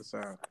from the other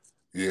side.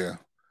 Yeah,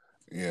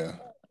 yeah.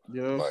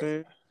 You know what I'm Like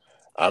saying?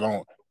 I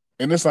don't,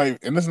 and it's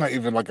not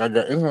even like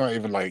it's not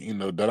even like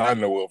that I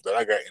know of that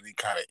I got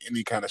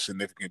any kind of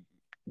significant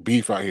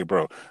beef out here,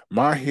 bro.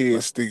 My head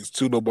But sticks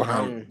too low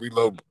behind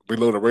mm,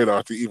 below the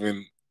radar to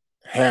even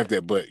have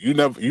that. But you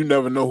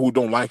never know who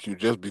don't like you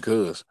just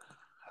because.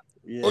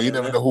 Or you yeah,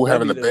 never know who that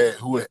having be a the bad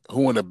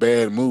who in a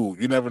bad mood.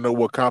 You never know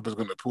what cop is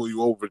gonna pull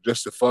you over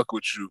just to fuck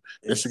with you,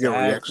 just to get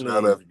a reaction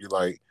out exactly, of you.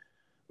 Like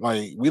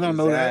we don't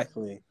know that.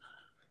 exactly,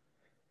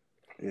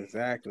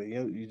 exactly.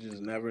 You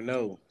just never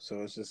know.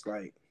 So it's just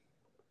like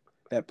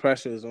that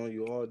pressure is on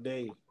you all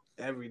day,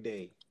 every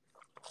day.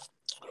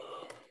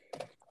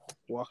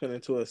 Walking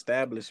into an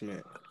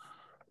establishment,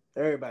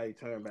 everybody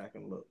turn back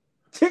and look.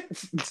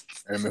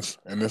 And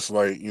it's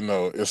like,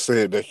 it's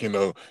said that,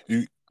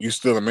 you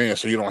still a man,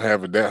 so you don't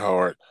have it that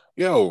hard.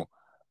 Yo,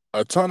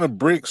 a ton of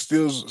bricks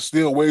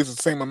still weighs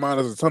the same amount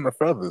as a ton of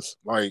feathers.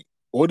 Like,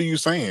 what are you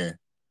saying?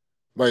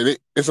 Like,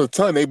 it's a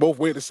ton. They both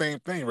weigh the same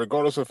thing,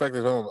 regardless of the fact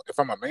that if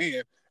I'm a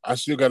man, I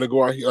still got to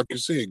go out here, like you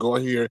said, go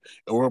out here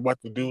and we're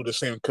about to do the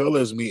same color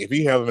as me. If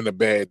he having a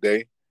bad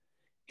day,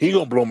 he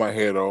gonna blow my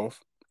head off.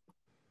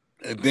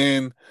 And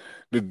then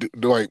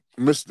like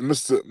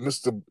Mister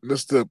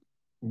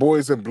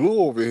Boys in Blue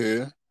over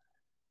here,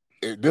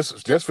 this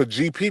is just for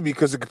GP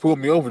because it can pull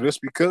me over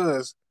just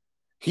because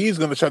he's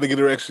gonna try to get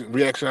a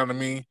reaction out of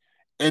me,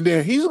 and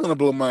then he's gonna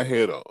blow my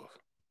head off.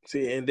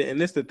 See, and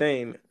this the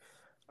thing.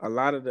 A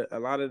lot of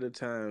the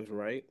times,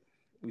 right?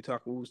 We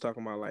was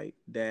talking about like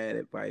dad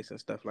advice and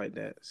stuff like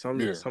that.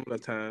 Yeah, Some of the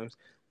times,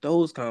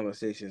 those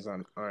conversations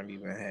aren't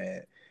even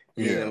had.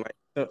 Meaning, yeah,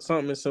 like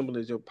something as simple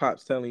as your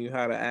pops telling you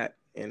how to act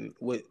and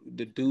what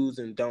the do's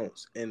and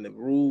don'ts and the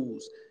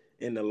rules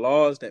and the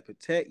laws that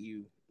protect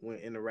you when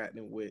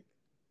interacting with,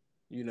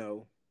 you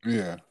know,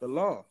 yeah, the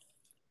law.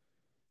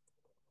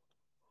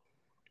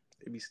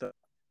 It be stuff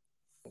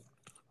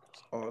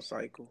all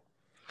cycle,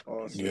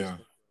 all yeah.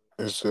 system.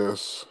 It's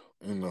just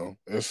and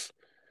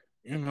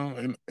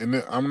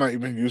I'm not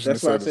even using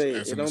That's this why I as, say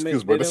as it an don't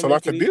excuse, make they but it's don't a lot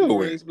make to it easy to deal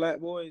with. raise black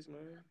boys, man.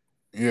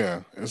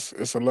 Yeah,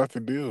 it's a lot to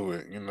deal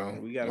with.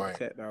 And we gotta Like,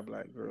 protect our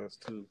black girls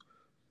too.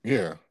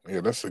 yeah,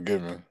 yeah, that's a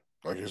given.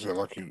 Like you said,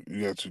 like you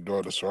got two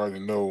daughters, so I already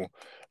know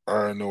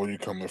where you're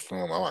coming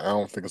from. I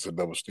don't think it's a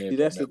double See, standard on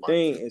that's the that. Like,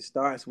 thing. It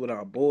starts with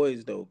our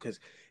boys though, because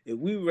if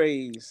we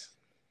raise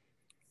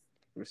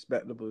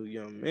respectable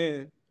young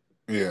men,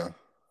 yeah,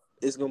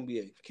 it's gonna be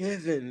a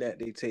given that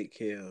they take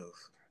care of.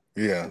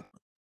 yeah.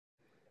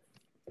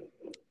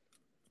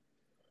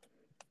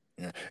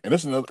 Yeah, and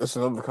it's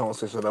another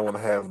conversation that I want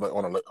to have like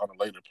on a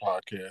later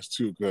podcast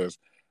too, because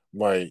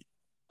like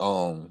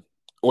well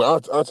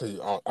I'll tell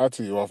you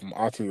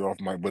off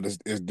Mike, but it's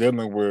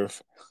dealing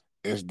with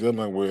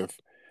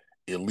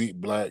elite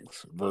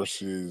blacks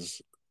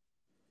versus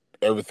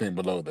everything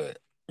below that.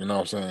 You know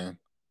what I'm saying?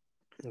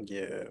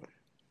 Yeah,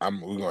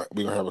 We're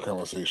gonna have a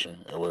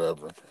conversation or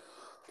whatever.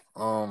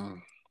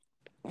 Um,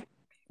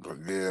 but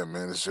yeah,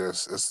 man, it's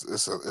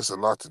a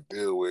lot to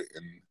deal with,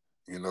 and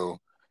you know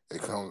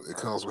it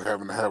comes with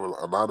having to have a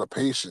lot of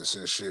patience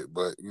and shit.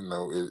 But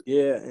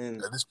yeah,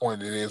 and at this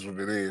point, it is what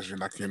it is. You're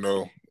like,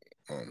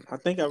 I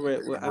think I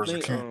read. In Well, the I words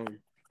of think King.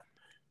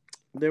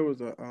 there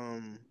was a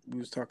we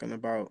was talking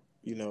about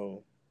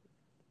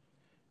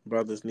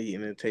brothers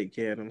needing to take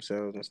care of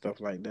themselves and stuff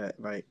like that.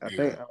 Like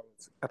Yeah.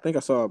 I think I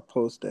saw a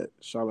post that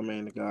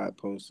Charlamagne the God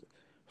posted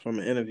from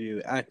an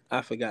interview.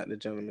 I forgot the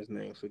gentleman's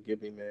name.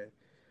 Forgive me, man.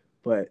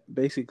 But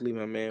basically,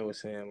 my man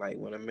was saying like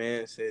when a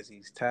man says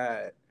he's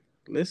tired,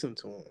 listen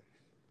to him.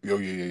 Yo,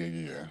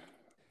 yeah.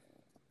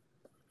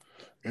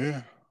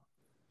 Yeah.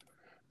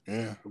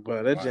 Yeah.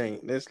 But that Like,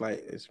 jank, that's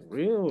like it's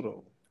real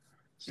though,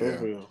 so yeah.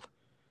 real.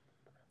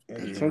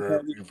 And And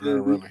sometimes it you don't very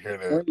even be rarely hear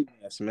that.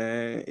 funniness,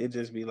 man. It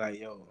just be like,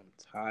 yo, I'm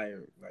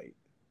tired. Like,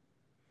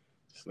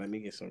 just let me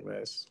get some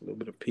rest, a little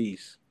bit of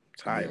peace. I'm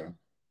tired.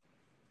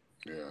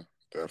 Yeah. Yeah.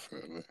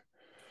 Definitely.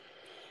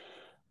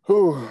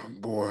 Oh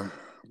boy.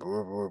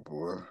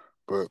 Boy.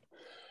 But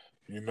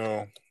you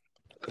know,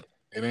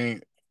 it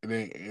ain't in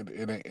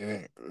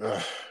the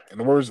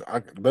words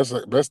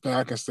best thing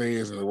I can say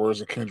is in the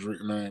words of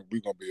Kendrick, man,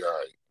 we gonna be all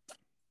right.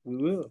 We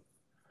will.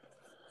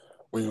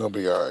 We gonna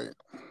be all right.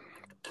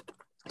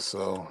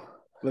 So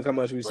Look how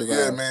much we but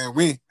yeah, survived.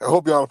 man, I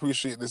hope y'all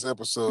appreciate this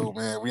episode,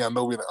 man. I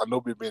know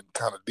we've been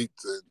kind of deep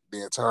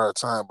the entire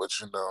time, but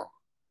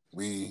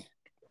we,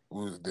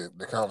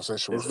 the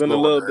conversation It's was been a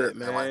flowing little and bit,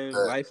 everything like man.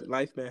 that.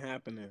 Life been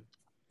happening.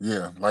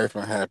 Yeah, life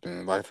and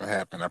happen, life and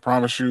happen. I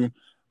promise you,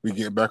 we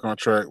get back on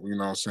track. You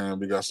know what I'm saying?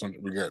 We got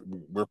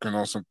working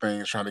on some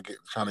things, trying to get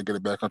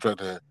it back on track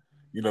to,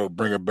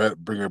 bring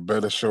a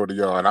better show to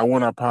y'all. And I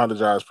want to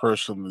apologize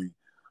personally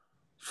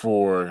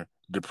for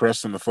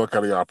depressing the fuck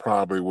out of y'all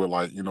probably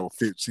with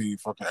 15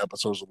 fucking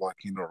episodes of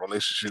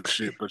relationship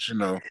shit. But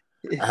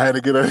I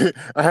had to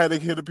I had to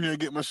get up here and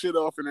get my shit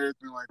off and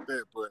everything like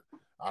that. But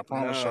I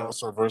promise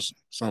y'all Nah.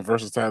 some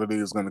versatility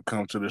is gonna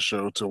come to the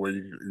show to where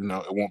it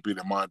won't be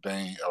the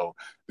mundane, oh,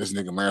 this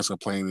nigga Lance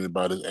complaining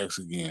about his ex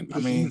again. I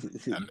mean,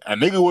 a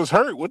nigga was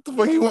hurt. What the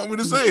fuck you want me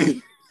to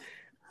say?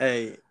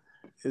 Hey,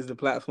 it's the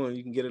platform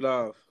you can get it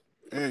off.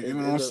 Hey, you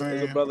know what I'm It's a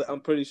saying? brother.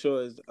 I'm pretty sure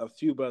there's a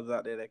few brothers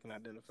out there that can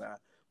identify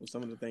with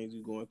some of the things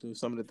you're going through,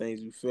 some of the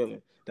things you're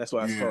feeling. That's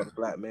why it's Yeah, called the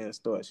Black Man's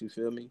Thoughts. You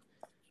feel me?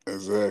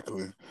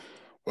 exactly.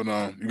 But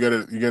you got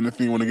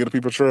anything you want to get a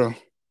people trail?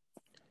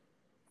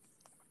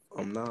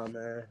 Nah,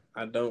 man.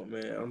 I don't,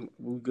 man.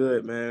 We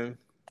good, man.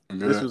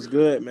 This Good. was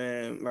good,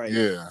 man. Like,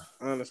 Yeah.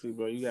 honestly,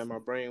 bro, you got my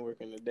brain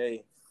working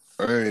today.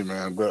 Hey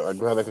man, I'm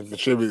glad I can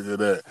contribute to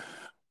that.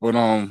 But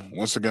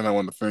once again, I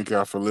want to thank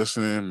y'all for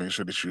listening. Make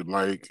sure that you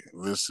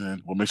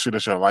listen. Well, make sure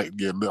that y'all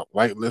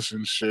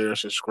listen, share,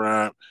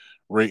 subscribe,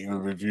 rate,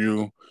 and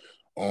review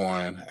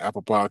on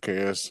Apple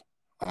Podcasts,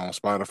 on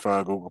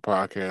Spotify, Google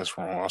Podcasts,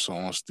 we're also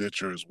on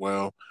Stitcher as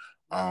well.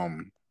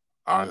 Um,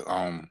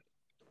 our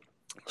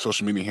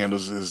social media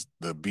handles is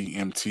the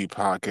BMT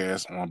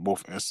podcast on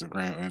both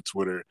Instagram and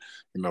Twitter.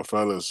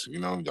 Fellas,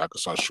 y'all can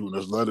start shooting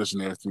us letters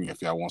and everything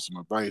if y'all want some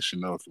advice, if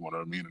you want to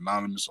remain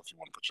anonymous, if you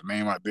want to put your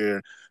name out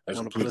there, that's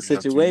Want to put a completely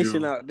up to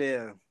situation you. out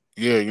there.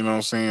 Yeah, you know what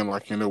I'm saying?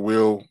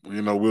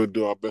 We'll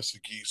do our best to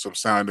give you some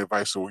sound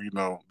advice so, at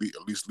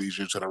least leads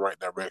you to the right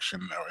direction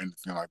or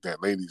anything like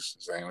that. Ladies,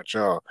 same with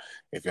y'all.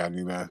 If y'all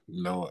need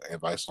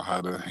advice on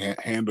how to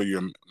handle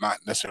not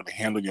necessarily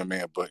handle your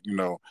man, but,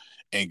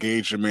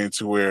 engage your man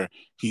to where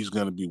he's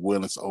going to be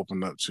willing to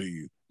open up to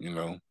you,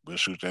 we'll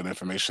shoot that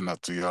information up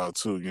to y'all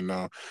too,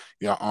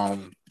 Yeah,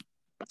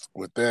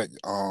 with that,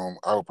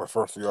 I would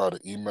prefer for y'all to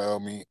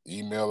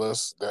email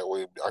us. That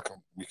way,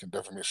 we can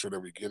definitely make sure that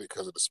we get it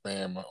because of the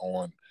spam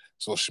on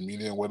social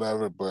media and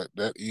whatever. But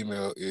that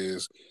email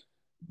is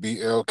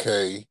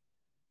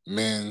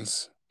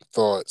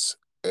blkmensthoughts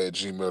at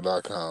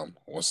gmail.com.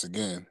 Once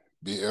again,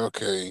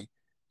 blkmensthoughts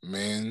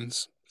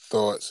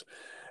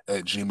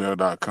at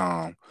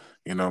gmail.com.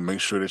 Make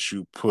sure that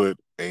you put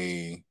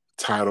a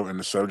title in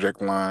the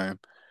subject line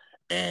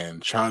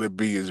and try to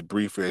be as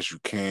brief as you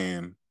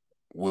can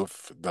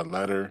with the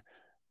letter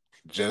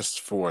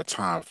just for a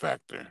time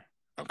factor.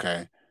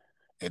 Okay.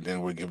 And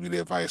then we'll give you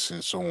the advice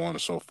and so on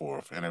and so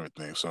forth and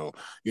everything. So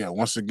yeah,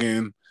 once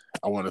again,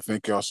 I want to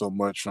thank y'all so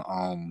much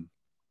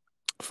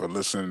for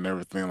listening and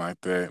everything like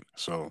that.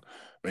 So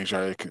make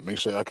sure I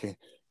can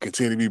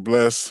continue to be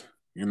blessed,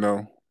 and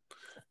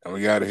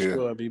we out For of here.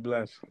 sure. Be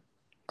blessed.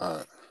 All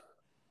right.